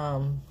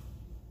 I'm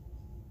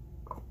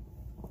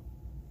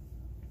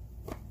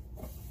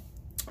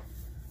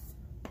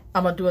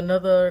gonna do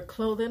another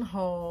clothing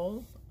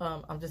haul.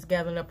 I'm just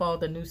gathering up all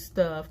the new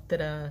stuff that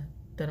I'm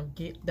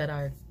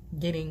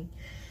getting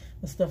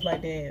and stuff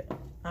like that.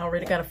 I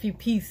already got a few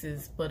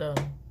pieces, but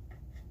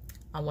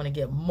I want to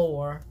get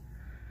more.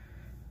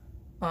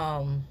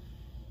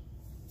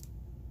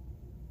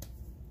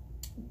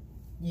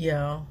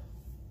 Yeah.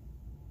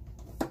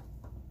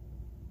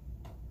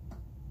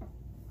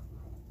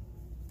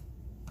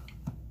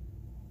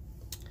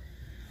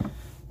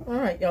 All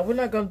right, y'all, we're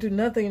not going to do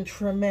nothing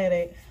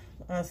traumatic.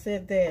 I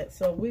said that.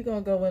 So we're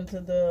going to go into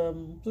the...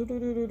 Look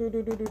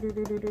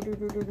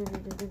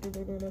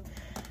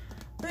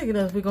at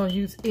us. We're going to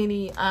use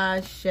any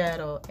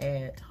eyeshadow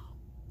at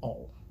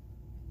all.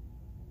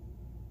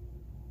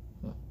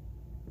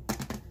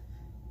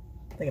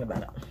 Thinking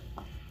about it.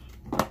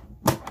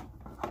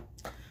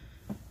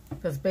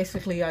 Because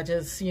basically I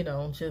just, you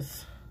know,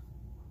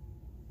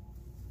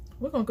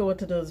 we're going to go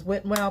into this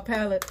Wet n Wild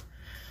palette.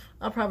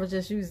 I'll probably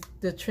just use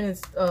the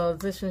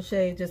transition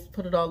shade, just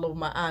put it all over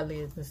my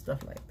eyelids and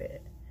stuff like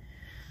that.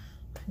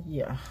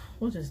 Yeah,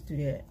 we'll just do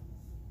that.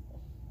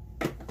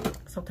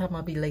 Sometimes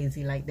I'll be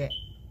lazy like that.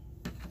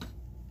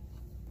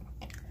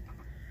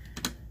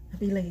 I'll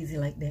be lazy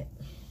like that.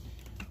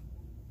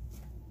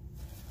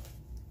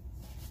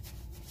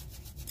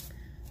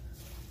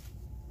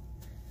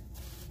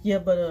 Yeah,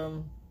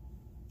 but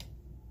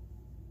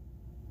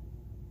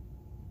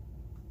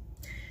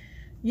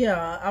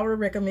yeah, I would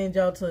recommend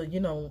y'all to, you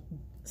know,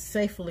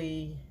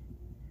 safely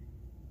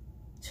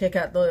check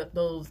out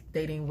those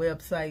dating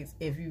websites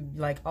if you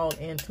like all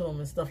into them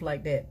and stuff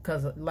like that.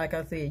 Because like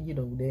I said, you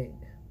know, that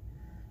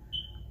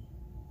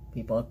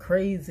people are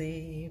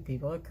crazy.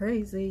 People are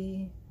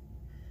crazy.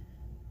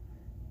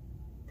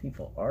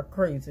 People are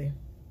crazy.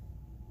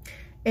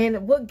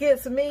 And what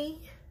gets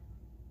me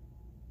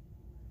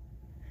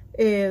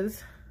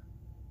is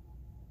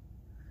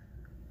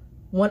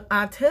when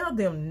I tell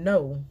them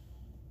no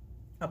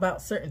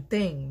about certain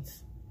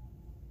things,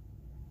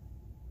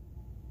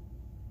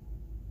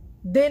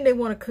 then they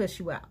want to cuss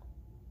you out.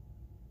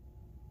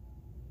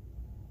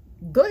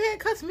 Go ahead and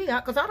cuss me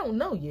out, because I don't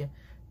know you.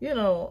 You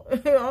know,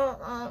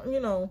 you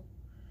know,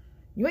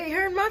 you ain't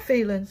hurting my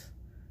feelings.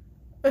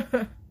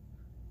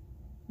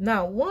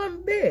 Not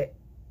one bit.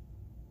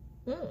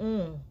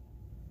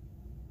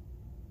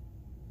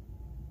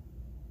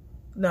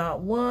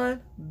 Not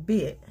one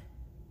bit.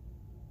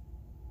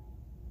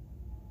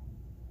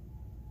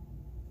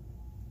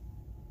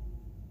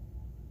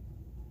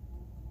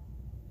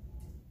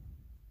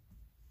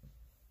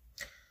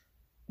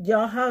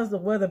 Y'all, how's the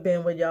weather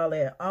been where y'all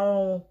at?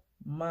 Oh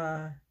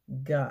my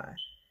God.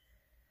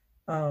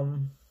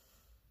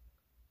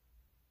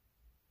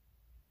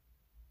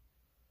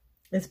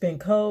 It's been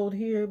cold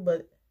here,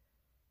 but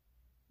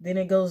then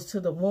it goes to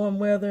the warm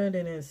weather, and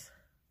then it's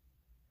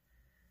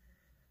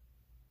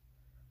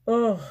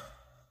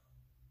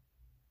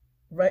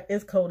right,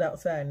 it's cold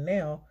outside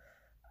now.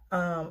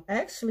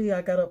 Actually,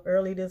 I got up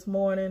early this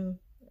morning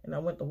and I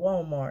went to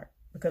Walmart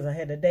because I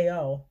had the day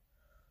off.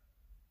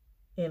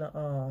 And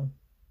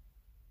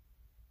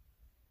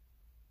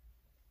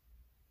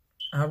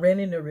I ran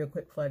in there real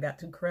quick before I got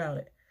too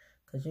crowded,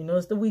 because you know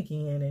it's the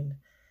weekend and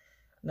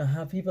you know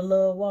how people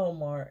love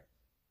Walmart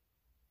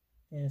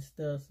and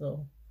stuff.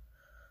 So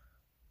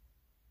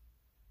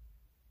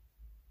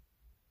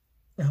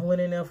I went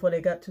in there before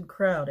they got too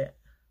crowded,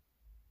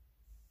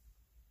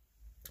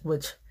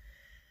 which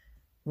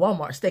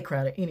Walmart stay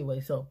crowded anyway.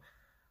 So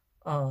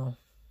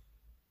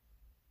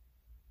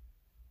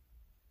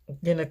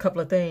getting a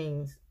couple of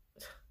things,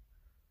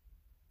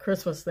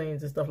 Christmas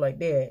things and stuff like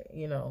that,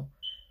 you know.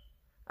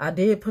 I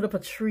did put up a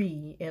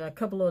tree and a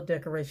couple of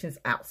decorations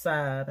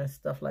outside and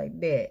stuff like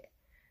that.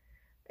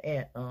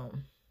 And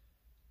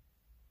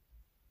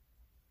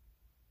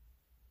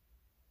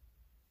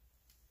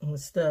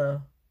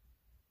stuff.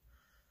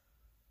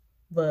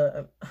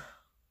 But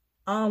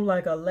I'm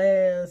like a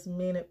last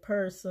minute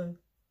person.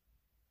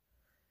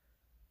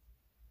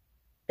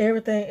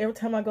 Every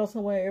time I go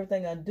somewhere,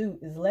 everything I do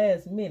is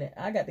last minute.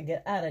 I got to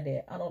get out of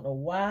there. I don't know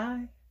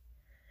why,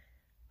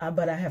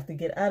 but I have to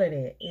get out of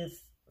there.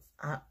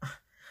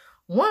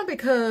 One,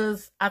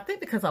 because I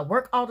think because I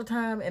work all the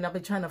time and I've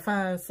been trying to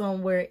find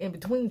somewhere in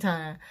between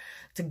time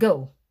to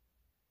go.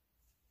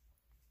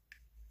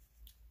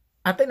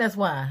 I think that's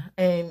why.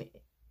 And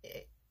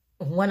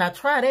when I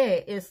try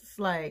that, it's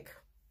like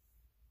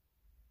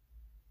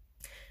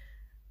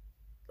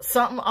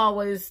something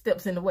always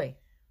steps in the way,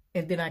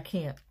 and then I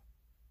can't.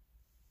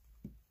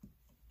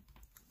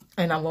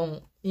 And I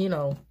won't, you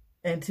know,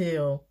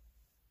 until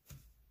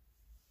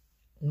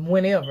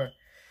whenever.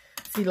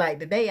 See, like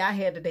today, I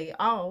had the day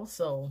off,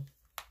 so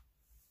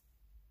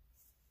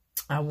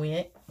I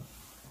went.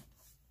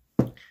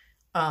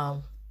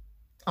 I'm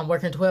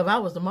working 12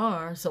 hours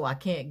tomorrow, so I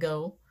can't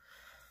go.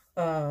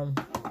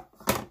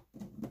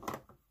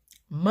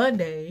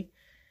 Monday,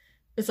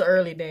 it's an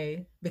early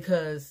day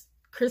because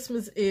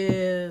Christmas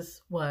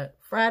is, what,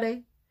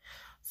 Friday?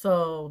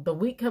 So the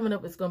week coming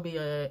up is going to be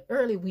an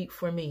early week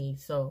for me.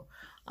 So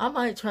I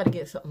might try to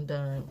get something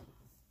done.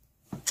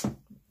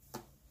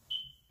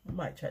 I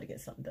might try to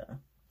get something done.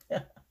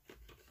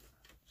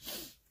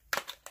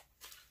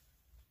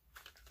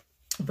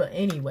 But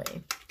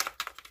anyway,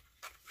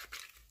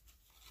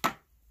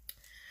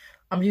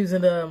 I'm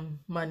using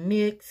my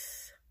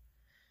NYX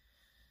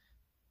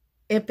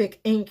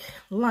Epic Ink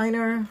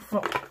liner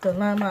to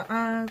line my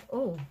eyes.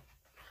 Oh.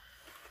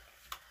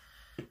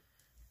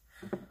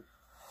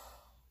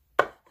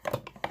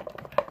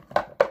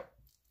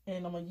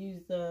 And I'm going to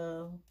use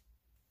the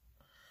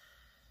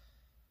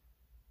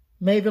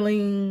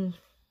Maybelline,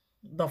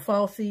 the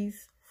Falsies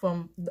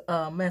from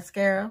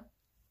mascara.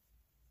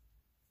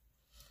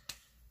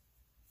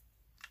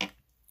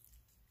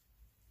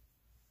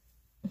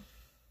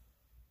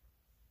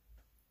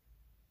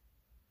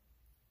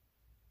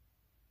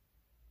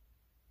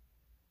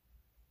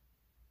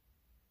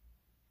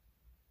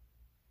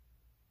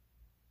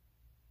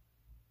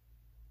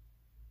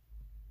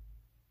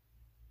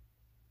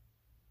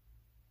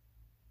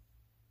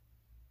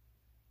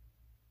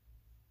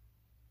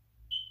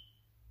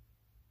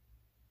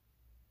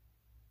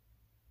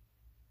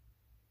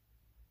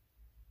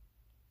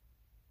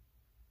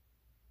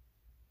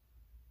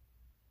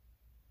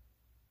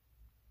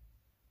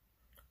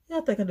 Yeah,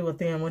 I think I do a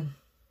thin one.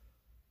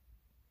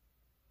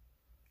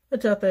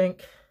 What y'all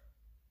think?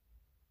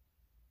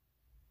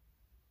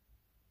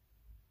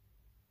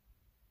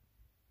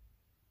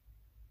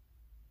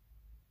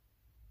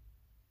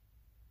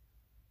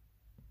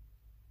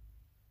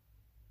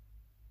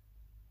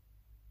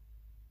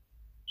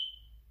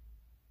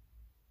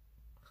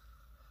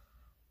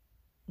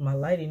 My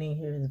lighting in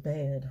here is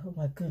bad. Oh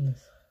my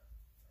goodness.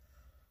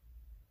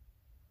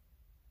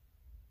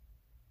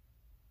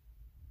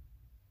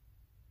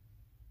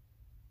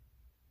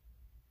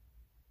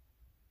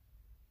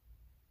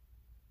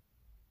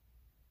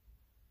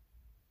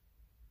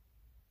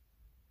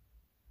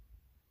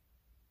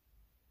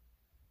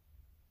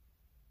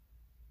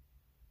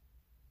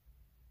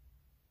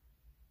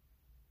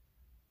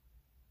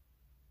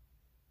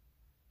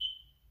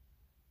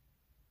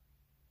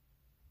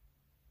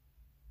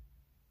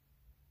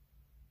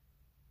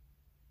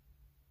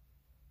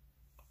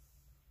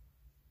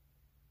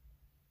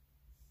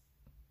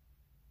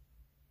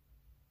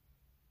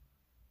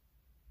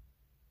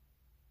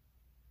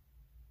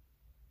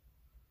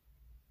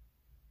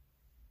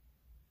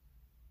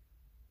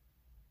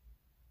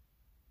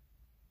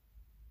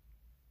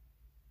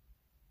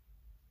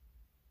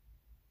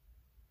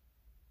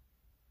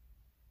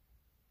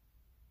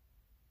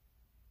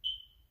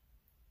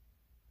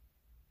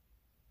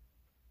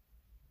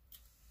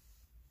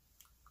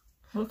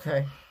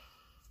 Okay.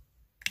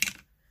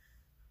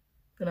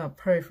 But not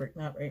perfect,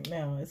 not right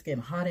now. It's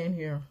getting hot in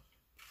here.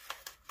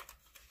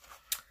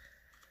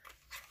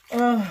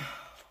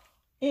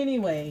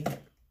 Anyway.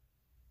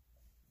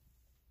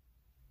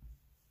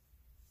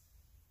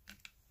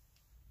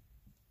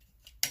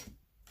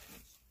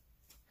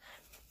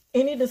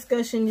 Any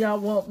discussion y'all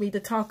want me to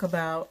talk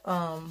about,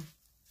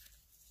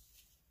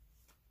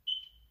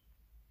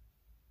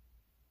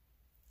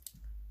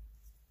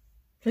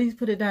 please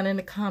put it down in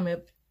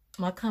the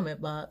my comment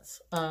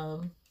box.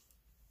 And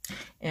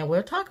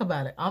we'll talk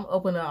about it. I'm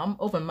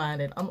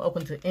open-minded. I'm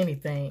open to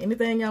anything.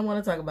 Anything y'all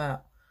want to talk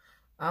about,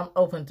 I'm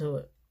open to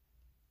it.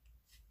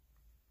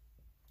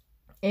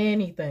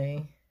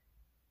 Anything.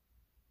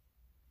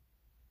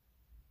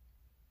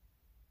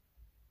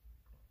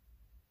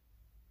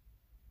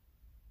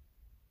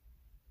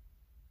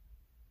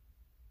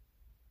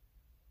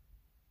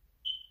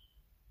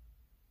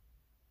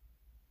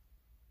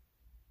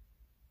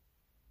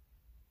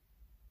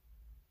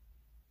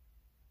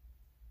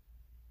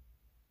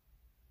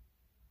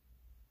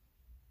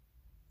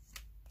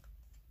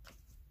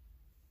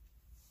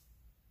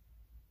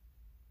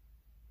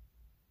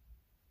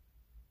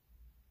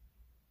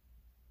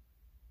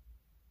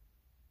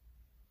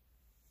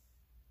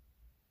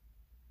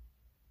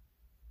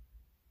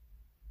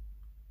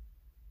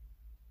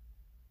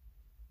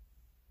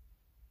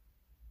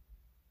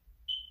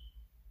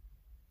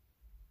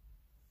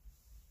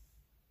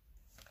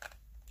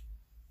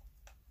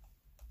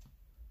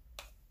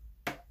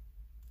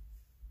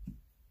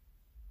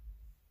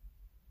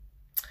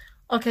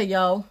 Okay,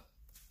 y'all.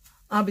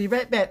 I'll be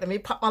right back. Let me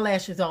pop my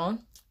lashes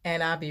on,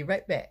 and I'll be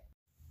right back.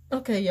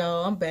 Okay,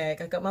 y'all. I'm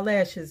back. I got my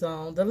lashes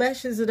on. The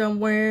lashes that I'm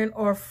wearing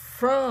are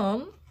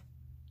from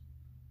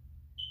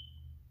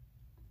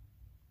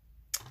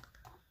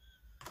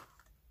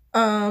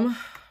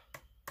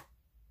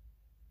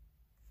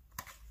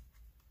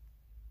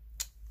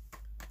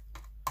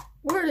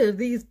where are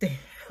these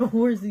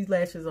where's these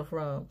lashes are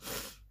from?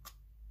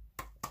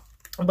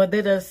 But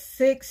they're the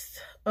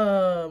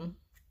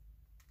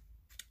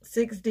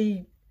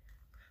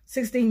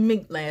 16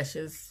 mink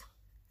lashes.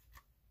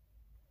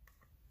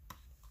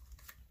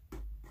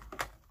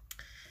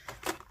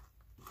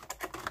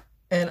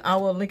 And I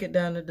will link it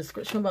down in the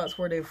description box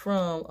where they're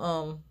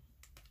from.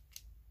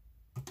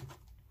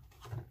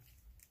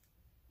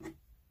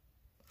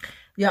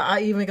 Yeah,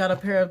 I even got a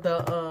pair of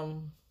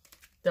the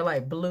they're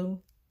like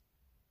blue.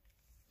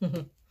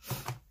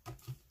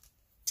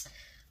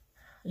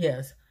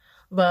 Yes.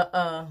 But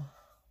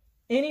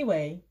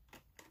anyway,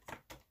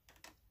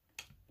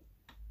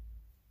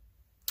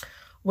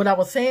 what I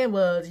was saying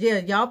was, yeah,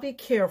 y'all be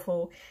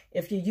careful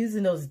if you're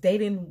using those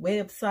dating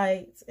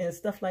websites and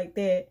stuff like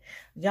that.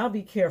 Y'all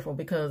be careful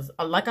because,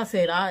 like I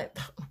said,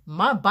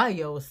 my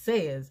bio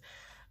says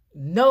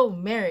no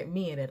married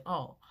men at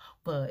all.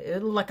 But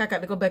it look like I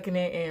got to go back in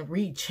there and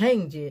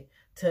rechange it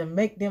to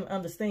make them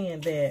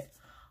understand that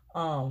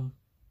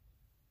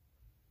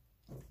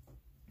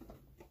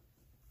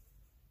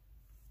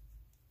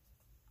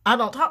I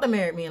don't talk to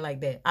married men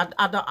like that. I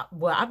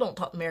don't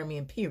talk to married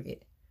men,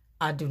 period.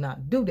 I do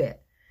not do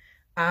that.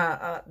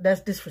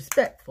 That's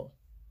disrespectful.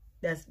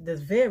 That's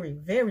very,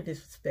 very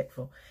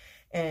disrespectful.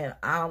 And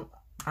I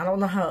don't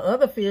know how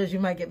other feels. You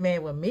might get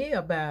mad with me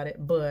about it,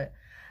 but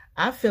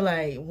I feel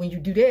like when you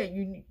do that,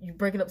 you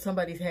breaking up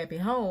somebody's happy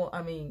home.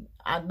 I mean,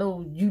 I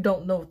know you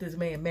don't know if this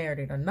man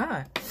married or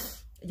not.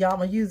 Y'all, I'm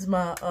gonna use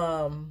my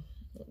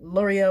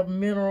L'Oreal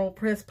Mineral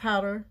Press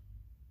Powder.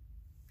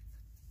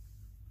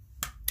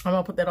 I'm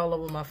gonna put that all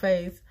over my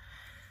face.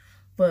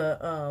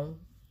 But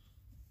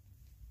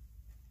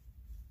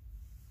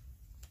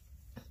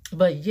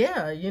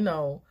yeah, you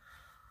know,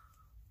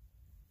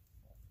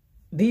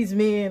 these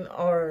men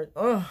are,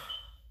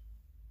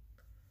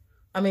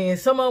 I mean,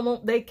 some of them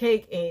want their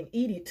cake and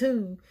eat it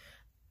too.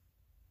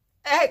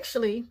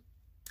 Actually,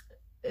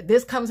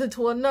 this comes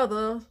into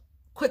another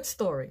quick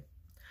story.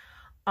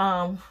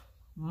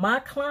 My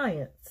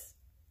clients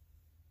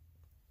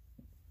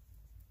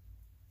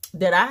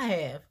that I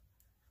have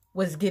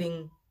was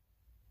getting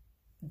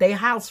their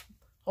house,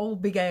 whole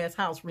big ass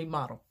house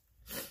remodeled.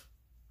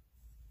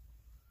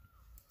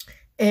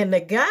 And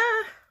the guy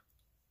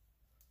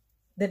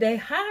that they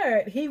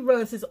hired, he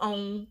runs his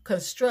own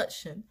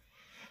construction.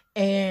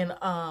 And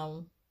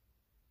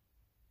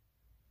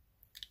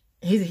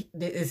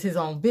it's his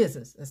own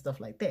business and stuff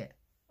like that.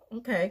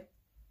 Okay.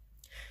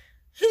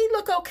 He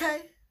look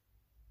okay,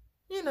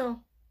 you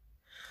know.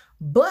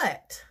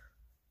 But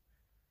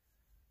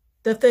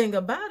the thing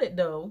about it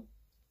though,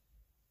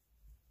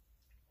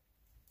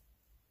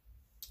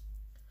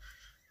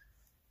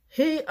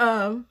 he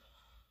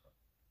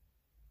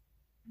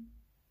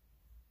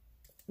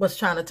was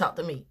trying to talk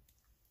to me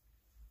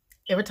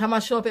every time I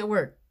show up at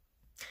work.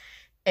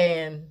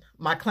 And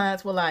my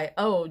clients were like,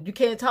 oh, you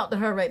can't talk to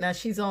her right now.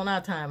 She's on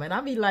our time. And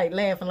I be like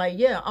laughing like,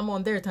 yeah, I'm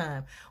on their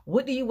time.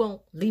 What do you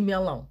want? Leave me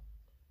alone.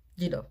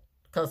 You know,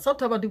 because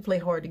sometimes I do play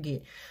hard to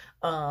get.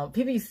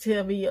 People used to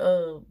tell me,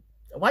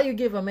 why you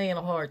give a man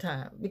a hard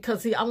time?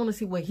 Because, see, I want to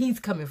see where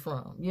he's coming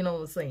from. You know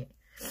what I'm saying?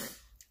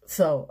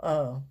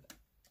 So,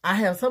 I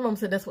have some of them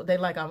say that's what they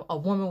like, a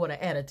woman with an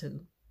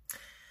attitude.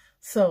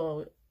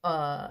 So,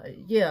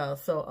 yeah,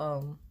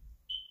 so,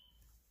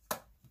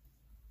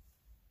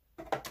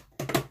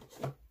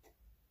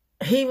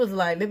 he was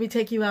like, let me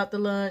take you out to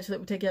lunch. Let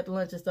me take you out to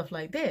lunch and stuff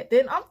like that.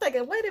 Then I'm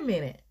thinking, wait a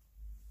minute.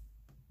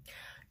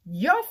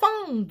 Your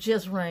phone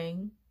just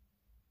rang.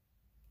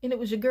 And it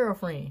was your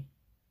girlfriend.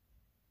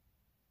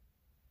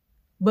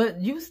 But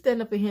you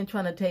stand up in here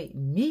trying to take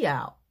me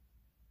out.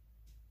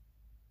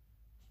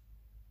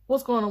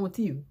 What's going on with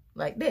you?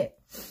 Like that.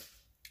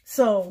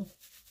 So,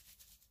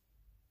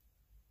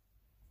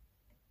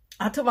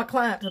 I took my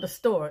client to the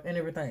store and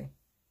everything.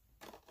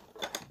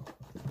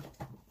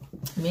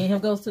 Me and him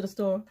goes to the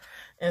store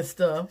and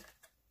stuff.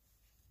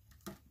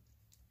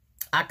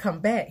 I come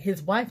back.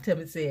 His wife tell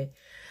me, said,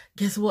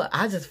 guess what?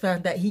 I just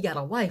found out he got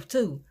a wife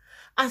too.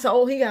 I said,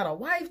 oh, he got a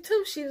wife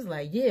too? She was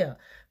like, yeah,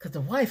 because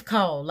the wife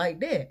called like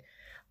that.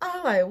 I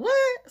was like,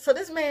 what? So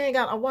this man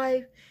got a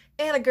wife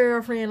and a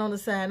girlfriend on the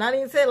side. And I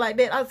didn't say it like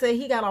that. I said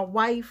he got a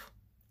wife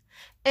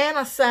and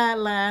a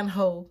sideline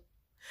hoe.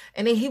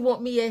 And then he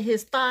want me at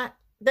his stock.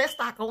 That's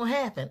not going to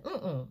happen.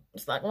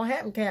 It's not going to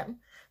happen, Captain.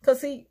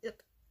 Because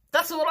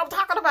that's what I'm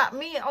talking about.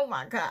 Me, oh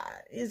my God.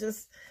 It's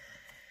just,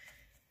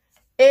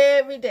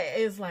 every day,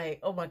 it's like,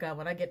 oh my God.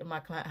 When I get to my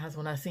client house,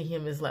 when I see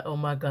him, it's like, oh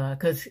my God.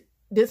 Because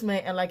this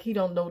man, and like he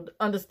don't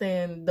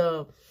understand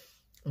the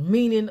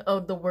meaning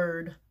of the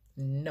word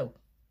no.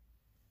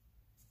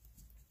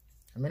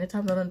 How many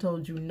times I done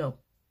told you no?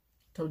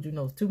 Told you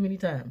no too many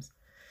times.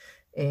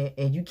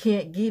 And you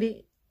can't get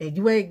it, and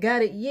you ain't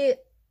got it yet,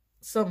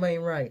 something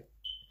ain't right.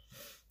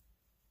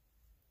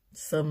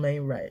 Something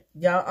ain't right.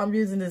 Y'all, I'm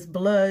using this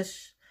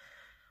blush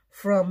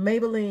from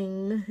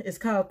Maybelline. It's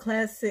called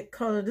Classic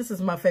Color. This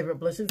is my favorite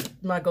blush. It's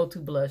my go-to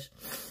blush.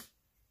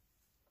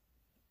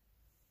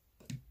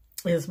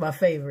 It's my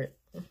favorite.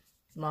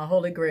 My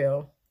holy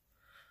grail.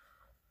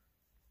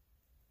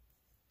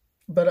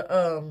 But,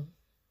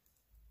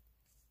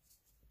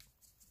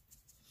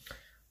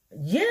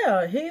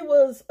 yeah, he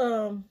was,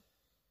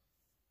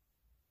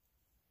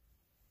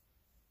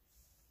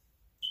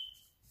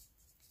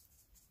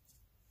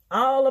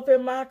 all up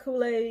in my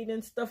Kool-Aid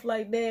and stuff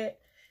like that.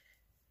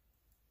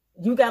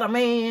 You got a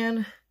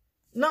man.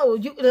 No,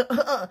 you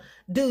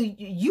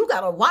you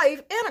got a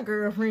wife and a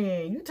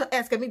girlfriend. You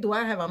asking me, do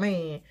I have a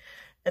man?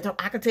 And so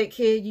I can take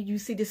care of you. You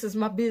see, this is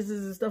my business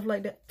and stuff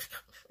like that.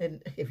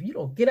 And if you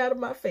don't get out of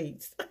my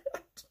face,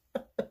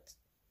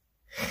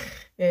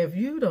 if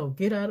you don't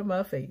get out of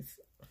my face.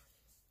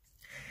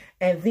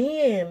 And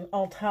then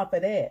on top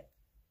of that,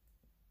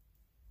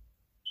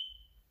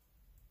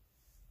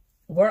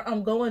 where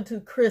I'm going to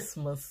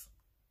Christmas,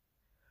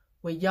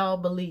 where y'all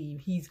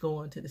believe he's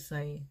going to the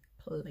same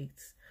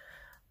place.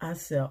 I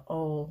said,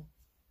 oh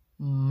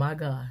my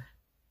God.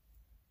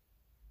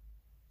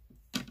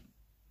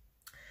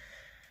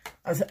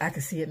 I said, I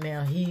can see it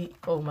now.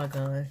 Oh my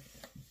God.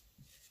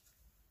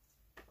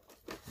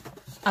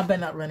 I better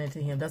not run into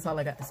him. That's all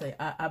I got to say.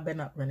 I better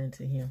not run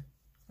into him.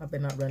 I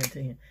better not run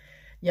into him.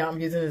 Yeah,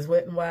 I'm using this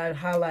Wet n Wild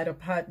highlighter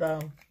pot.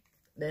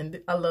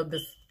 And I love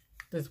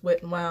this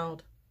Wet n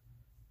Wild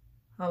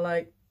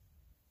highlight.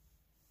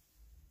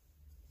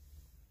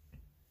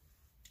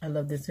 I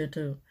love this here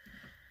too.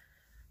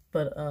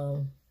 But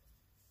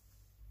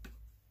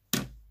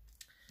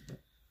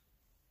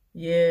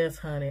yes,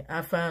 honey,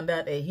 I found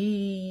out that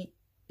he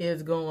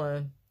is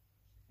going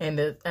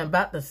and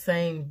about the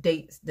same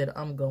dates that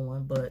I'm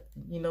going. But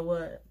you know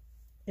what?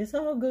 It's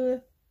all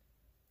good.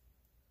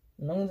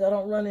 As long as I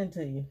don't run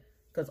into you.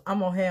 Because I'm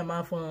going to have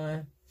my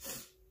fun.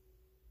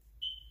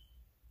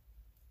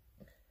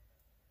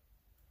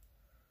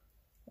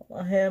 I'm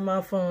going to have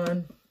my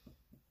fun.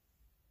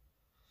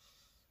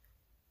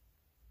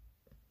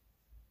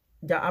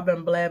 Yeah, I've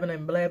been blabbing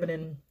and blabbing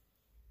and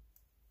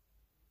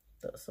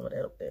throw some of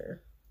that up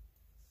there.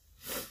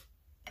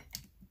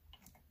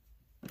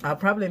 I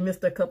probably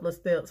missed a couple of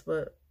steps,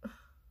 but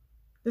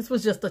this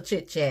was just a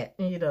chit chat,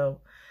 you know.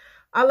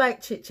 I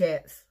like chit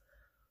chats.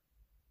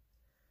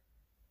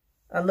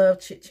 I love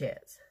chit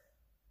chats.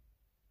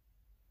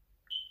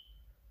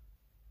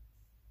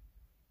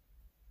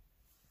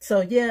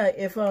 So yeah,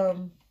 if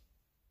you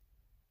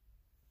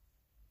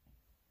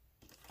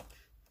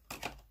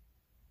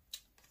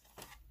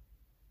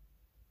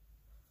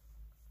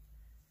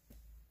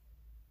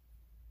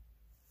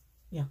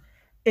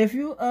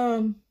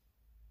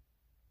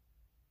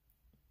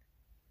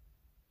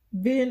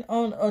been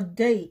on a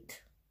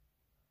date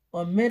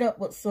or met up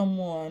with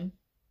someone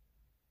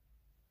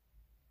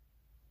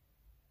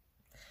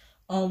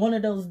on one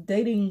of those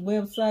dating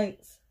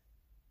websites,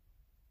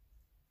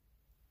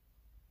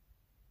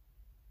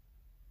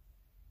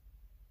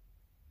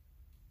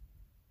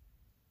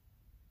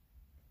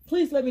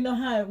 please let me know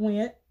how it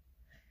went.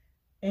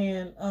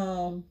 And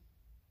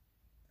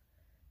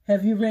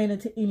have you ran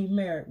into any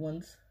married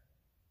ones?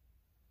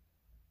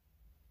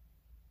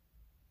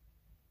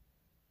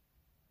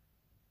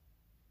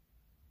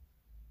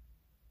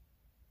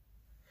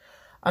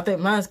 I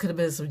think mine could have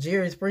been some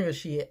Jerry Springer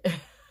shit.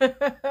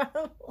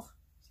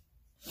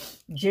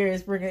 Jerry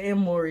Springer and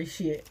Maury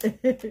shit.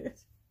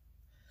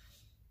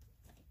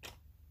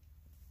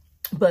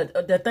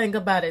 But the thing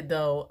about it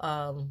though,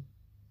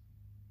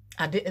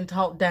 I didn't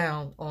talk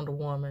down on the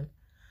woman.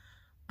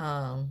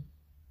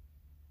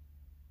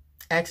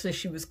 Actually,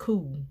 she was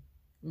cool.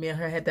 Me and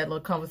her had that little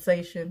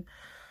conversation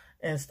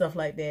and stuff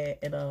like that.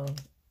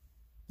 And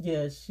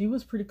yeah, she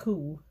was pretty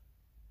cool.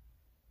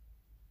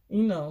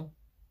 You know.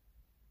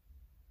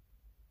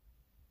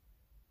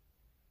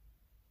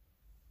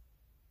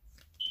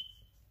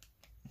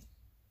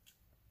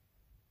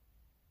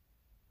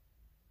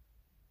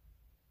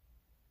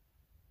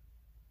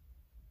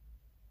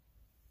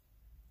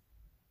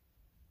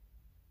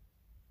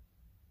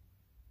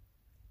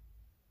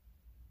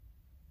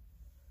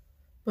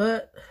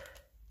 But,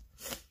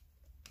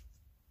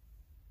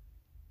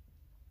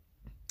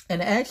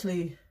 and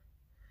actually,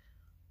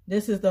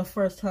 this is the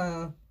first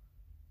time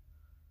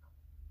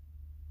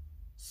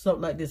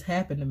something like this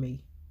happened to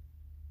me.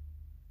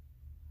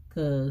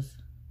 Because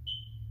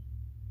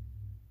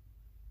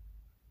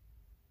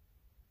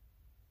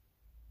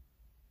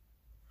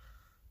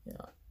you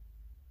know,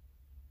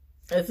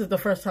 this is the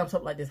first time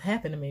something like this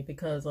happened to me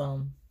because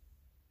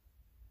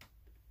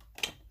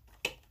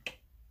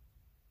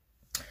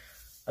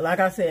like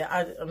I said,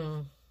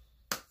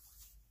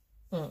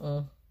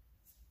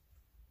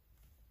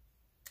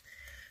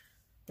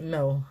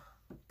 no,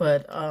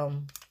 but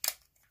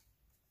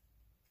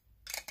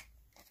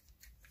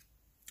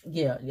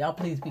yeah, y'all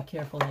please be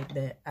careful like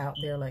that out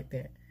there like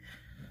that.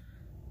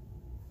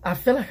 I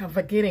feel like I'm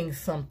forgetting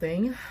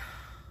something,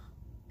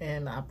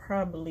 and I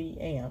probably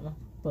am,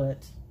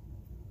 but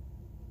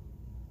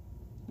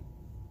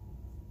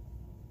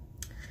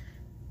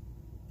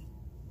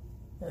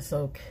that's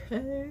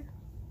okay.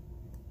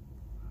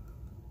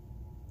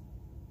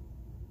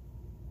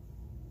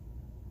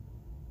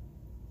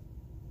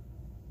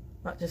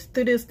 I just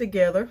threw this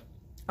together.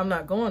 I'm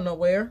not going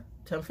nowhere.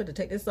 Time for to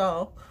take this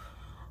off.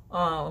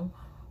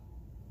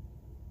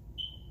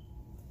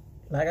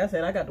 Like I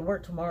said, I got to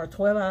work tomorrow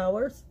 12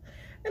 hours.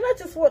 And I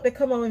just want to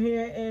come on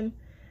here and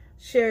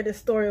share this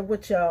story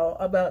with y'all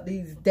about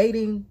these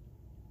dating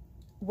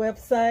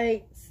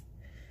websites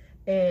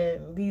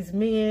and these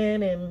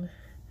men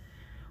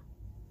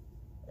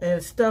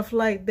and stuff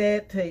like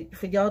that,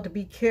 for y'all to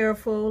be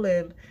careful.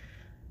 And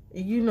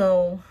you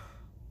know,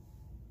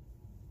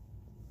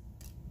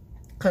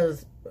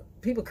 because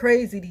people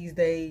crazy these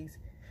days.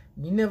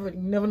 You never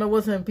know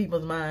what's in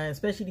people's minds,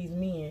 especially these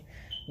men.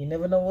 You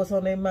never know what's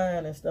on their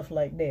mind and stuff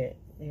like that.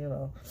 You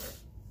know,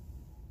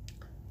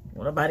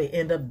 when nobody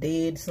end up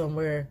dead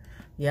somewhere.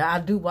 Yeah, I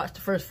do watch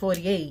the first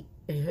 48.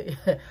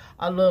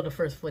 I love the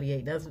first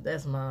 48.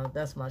 That's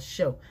my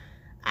show.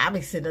 I be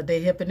sitting up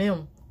there helping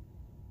them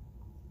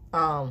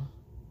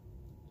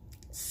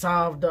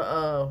solve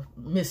the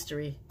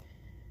mystery.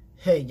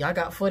 Hey, y'all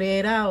got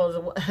 48 hours.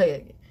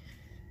 Hey,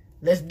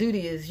 let's do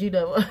this, you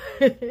know.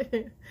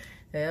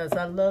 Yes,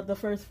 I love the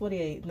first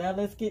 48. Now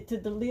let's get to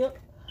the lip.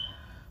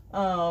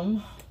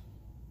 I'm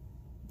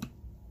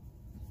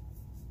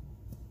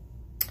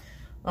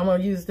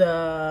gonna use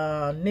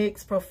the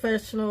NYX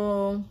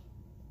Professional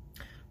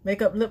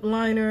Makeup Lip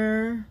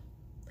Liner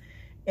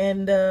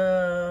and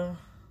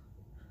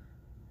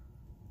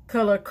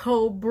color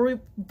Cold Brew.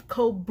 I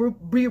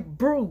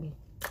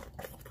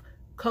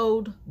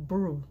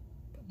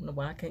don't know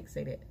why I can't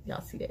say that.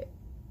 Y'all see that?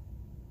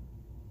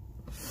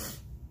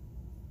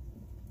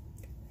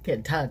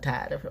 Getting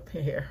tongue-tied up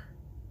here.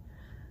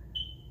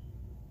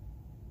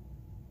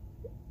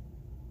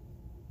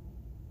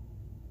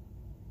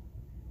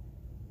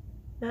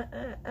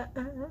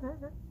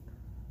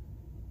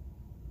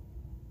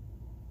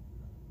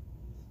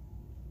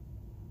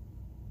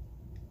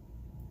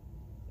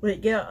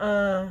 But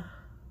yeah,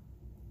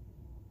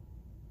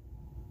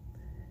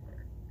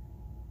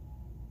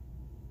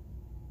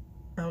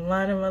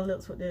 lining my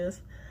lips with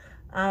this.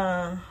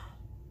 I'm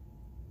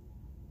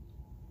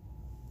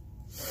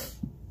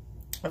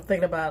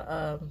thinking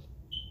about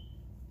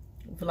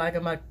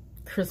vlogging my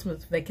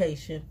Christmas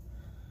vacation.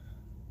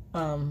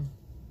 I'm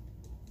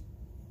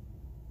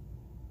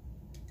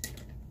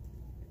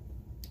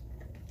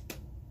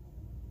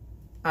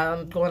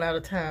going out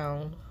of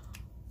town,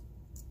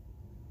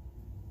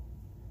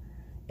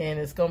 and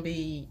it's gonna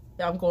be,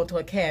 I'm going to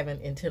a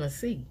cabin in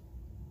Tennessee.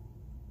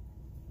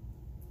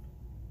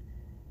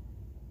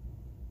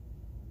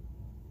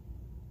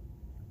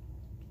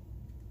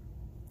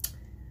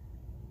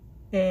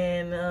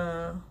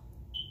 And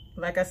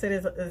like I said,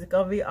 it's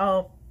gonna be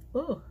all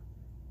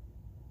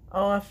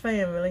our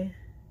family.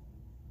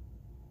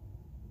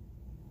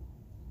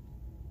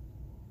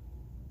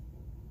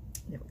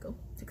 There we go.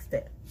 Fix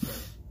that.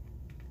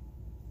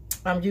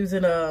 I'm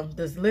using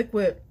this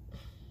liquid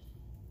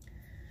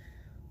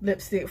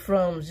lipstick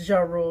from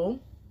Ja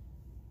Rule,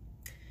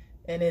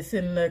 and it's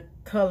in the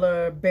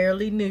color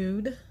Barely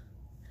Nude,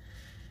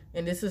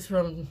 and this is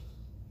from,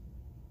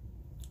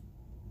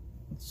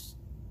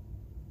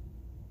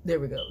 there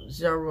we go,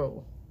 Ja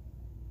Rule.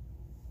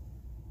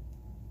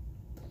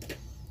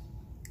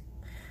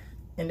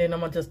 And then I'm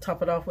gonna just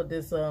top it off with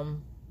this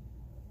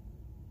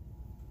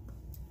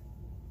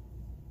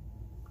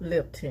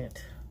lip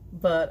tint.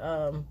 But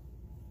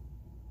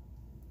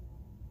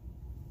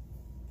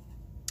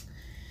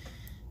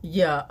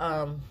yeah,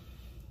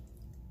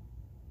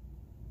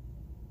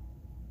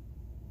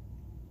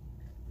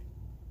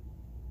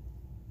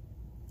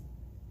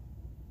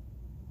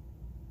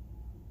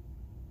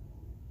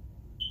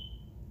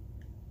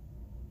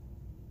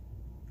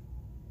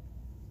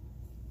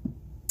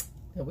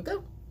 there we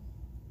go.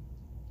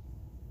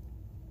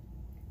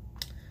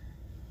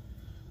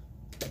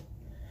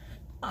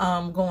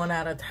 I'm going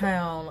out of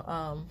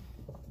town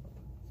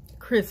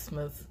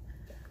Christmas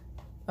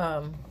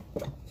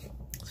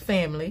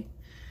family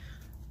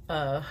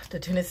to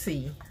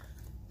Tennessee.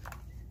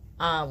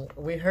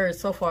 We heard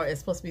so far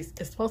it's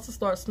supposed to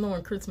start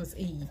snowing Christmas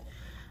Eve.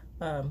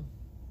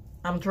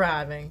 I'm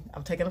driving.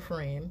 I'm taking a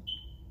friend.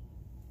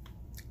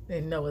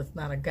 They know it's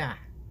not a guy.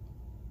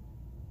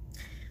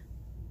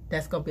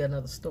 That's gonna be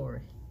another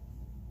story.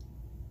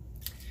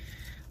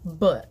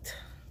 But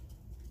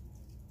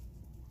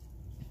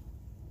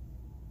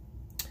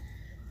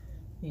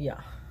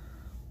yeah.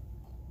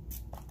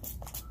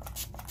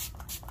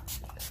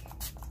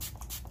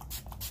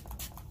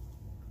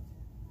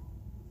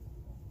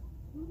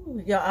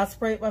 Ooh, yeah, I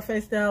sprayed my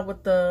face down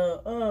with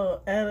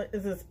the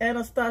is this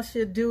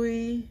Anastasia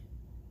Dewy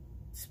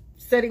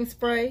setting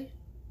spray.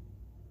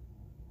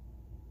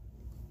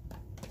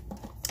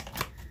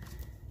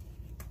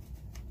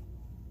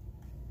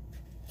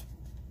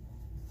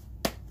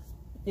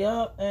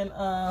 Yep, and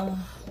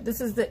this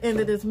is the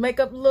end of this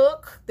makeup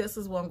look. This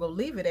is where I'm gonna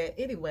leave it at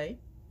anyway.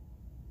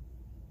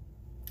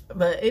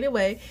 But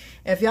anyway,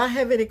 if y'all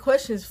have any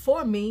questions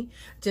for me,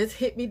 just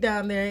hit me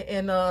down there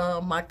in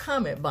my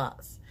comment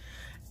box.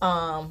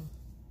 Don't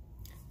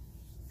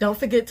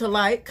forget to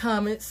like,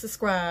 comment,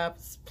 subscribe.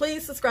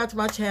 Please subscribe to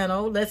my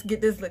channel. Let's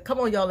get this. Come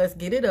on, y'all. Let's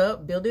get it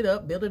up. Build it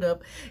up. Build it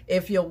up.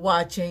 If you're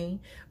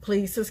watching,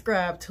 please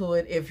subscribe to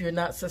it. If you're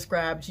not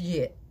subscribed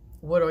yet,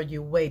 what are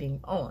you waiting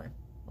on?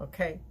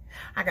 Okay,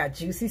 I got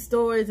juicy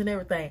stories and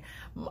everything.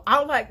 I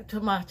would like to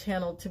my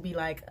channel to be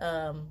like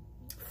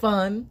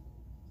fun.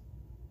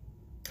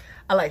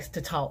 I likes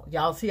to talk.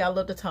 Y'all see, I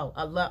love to talk.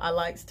 I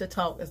likes to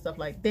talk and stuff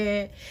like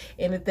that.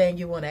 Anything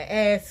you want to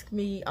ask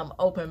me, I'm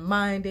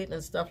open-minded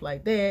and stuff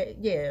like that.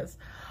 Yes.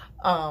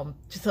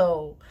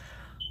 So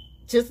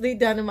just leave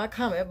down in my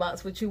comment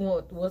box what you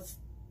want, what's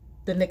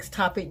the next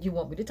topic you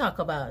want me to talk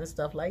about and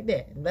stuff like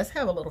that. And let's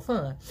have a little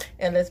fun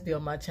and let's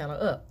build my channel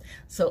up.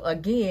 So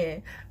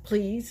again,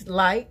 please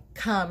like,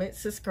 comment,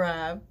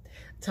 subscribe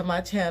to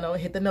my channel,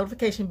 hit the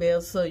notification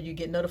bell so you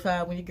get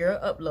notified when your girl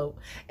upload,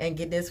 and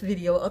get this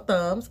video a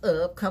thumbs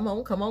up. Come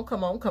on, come on,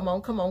 come on, come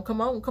on, come on,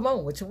 come on, come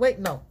on. What you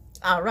waiting on?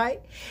 All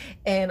right.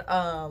 And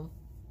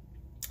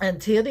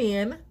until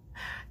then,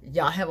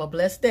 y'all have a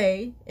blessed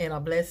day and a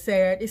blessed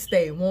Saturday.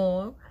 Stay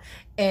warm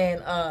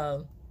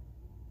and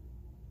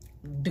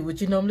do what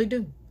you normally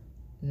do.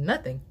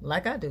 Nothing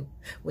like I do,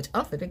 which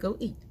I'm finna go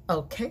eat.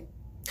 Okay.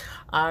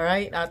 All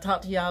right. I'll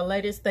talk to y'all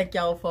later. Thank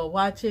y'all for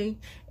watching.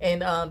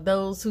 And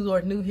those who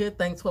are new here,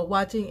 thanks for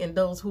watching. And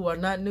those who are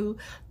not new,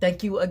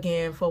 thank you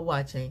again for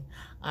watching.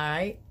 All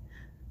right.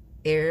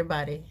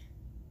 Everybody,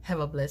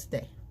 have a blessed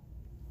day.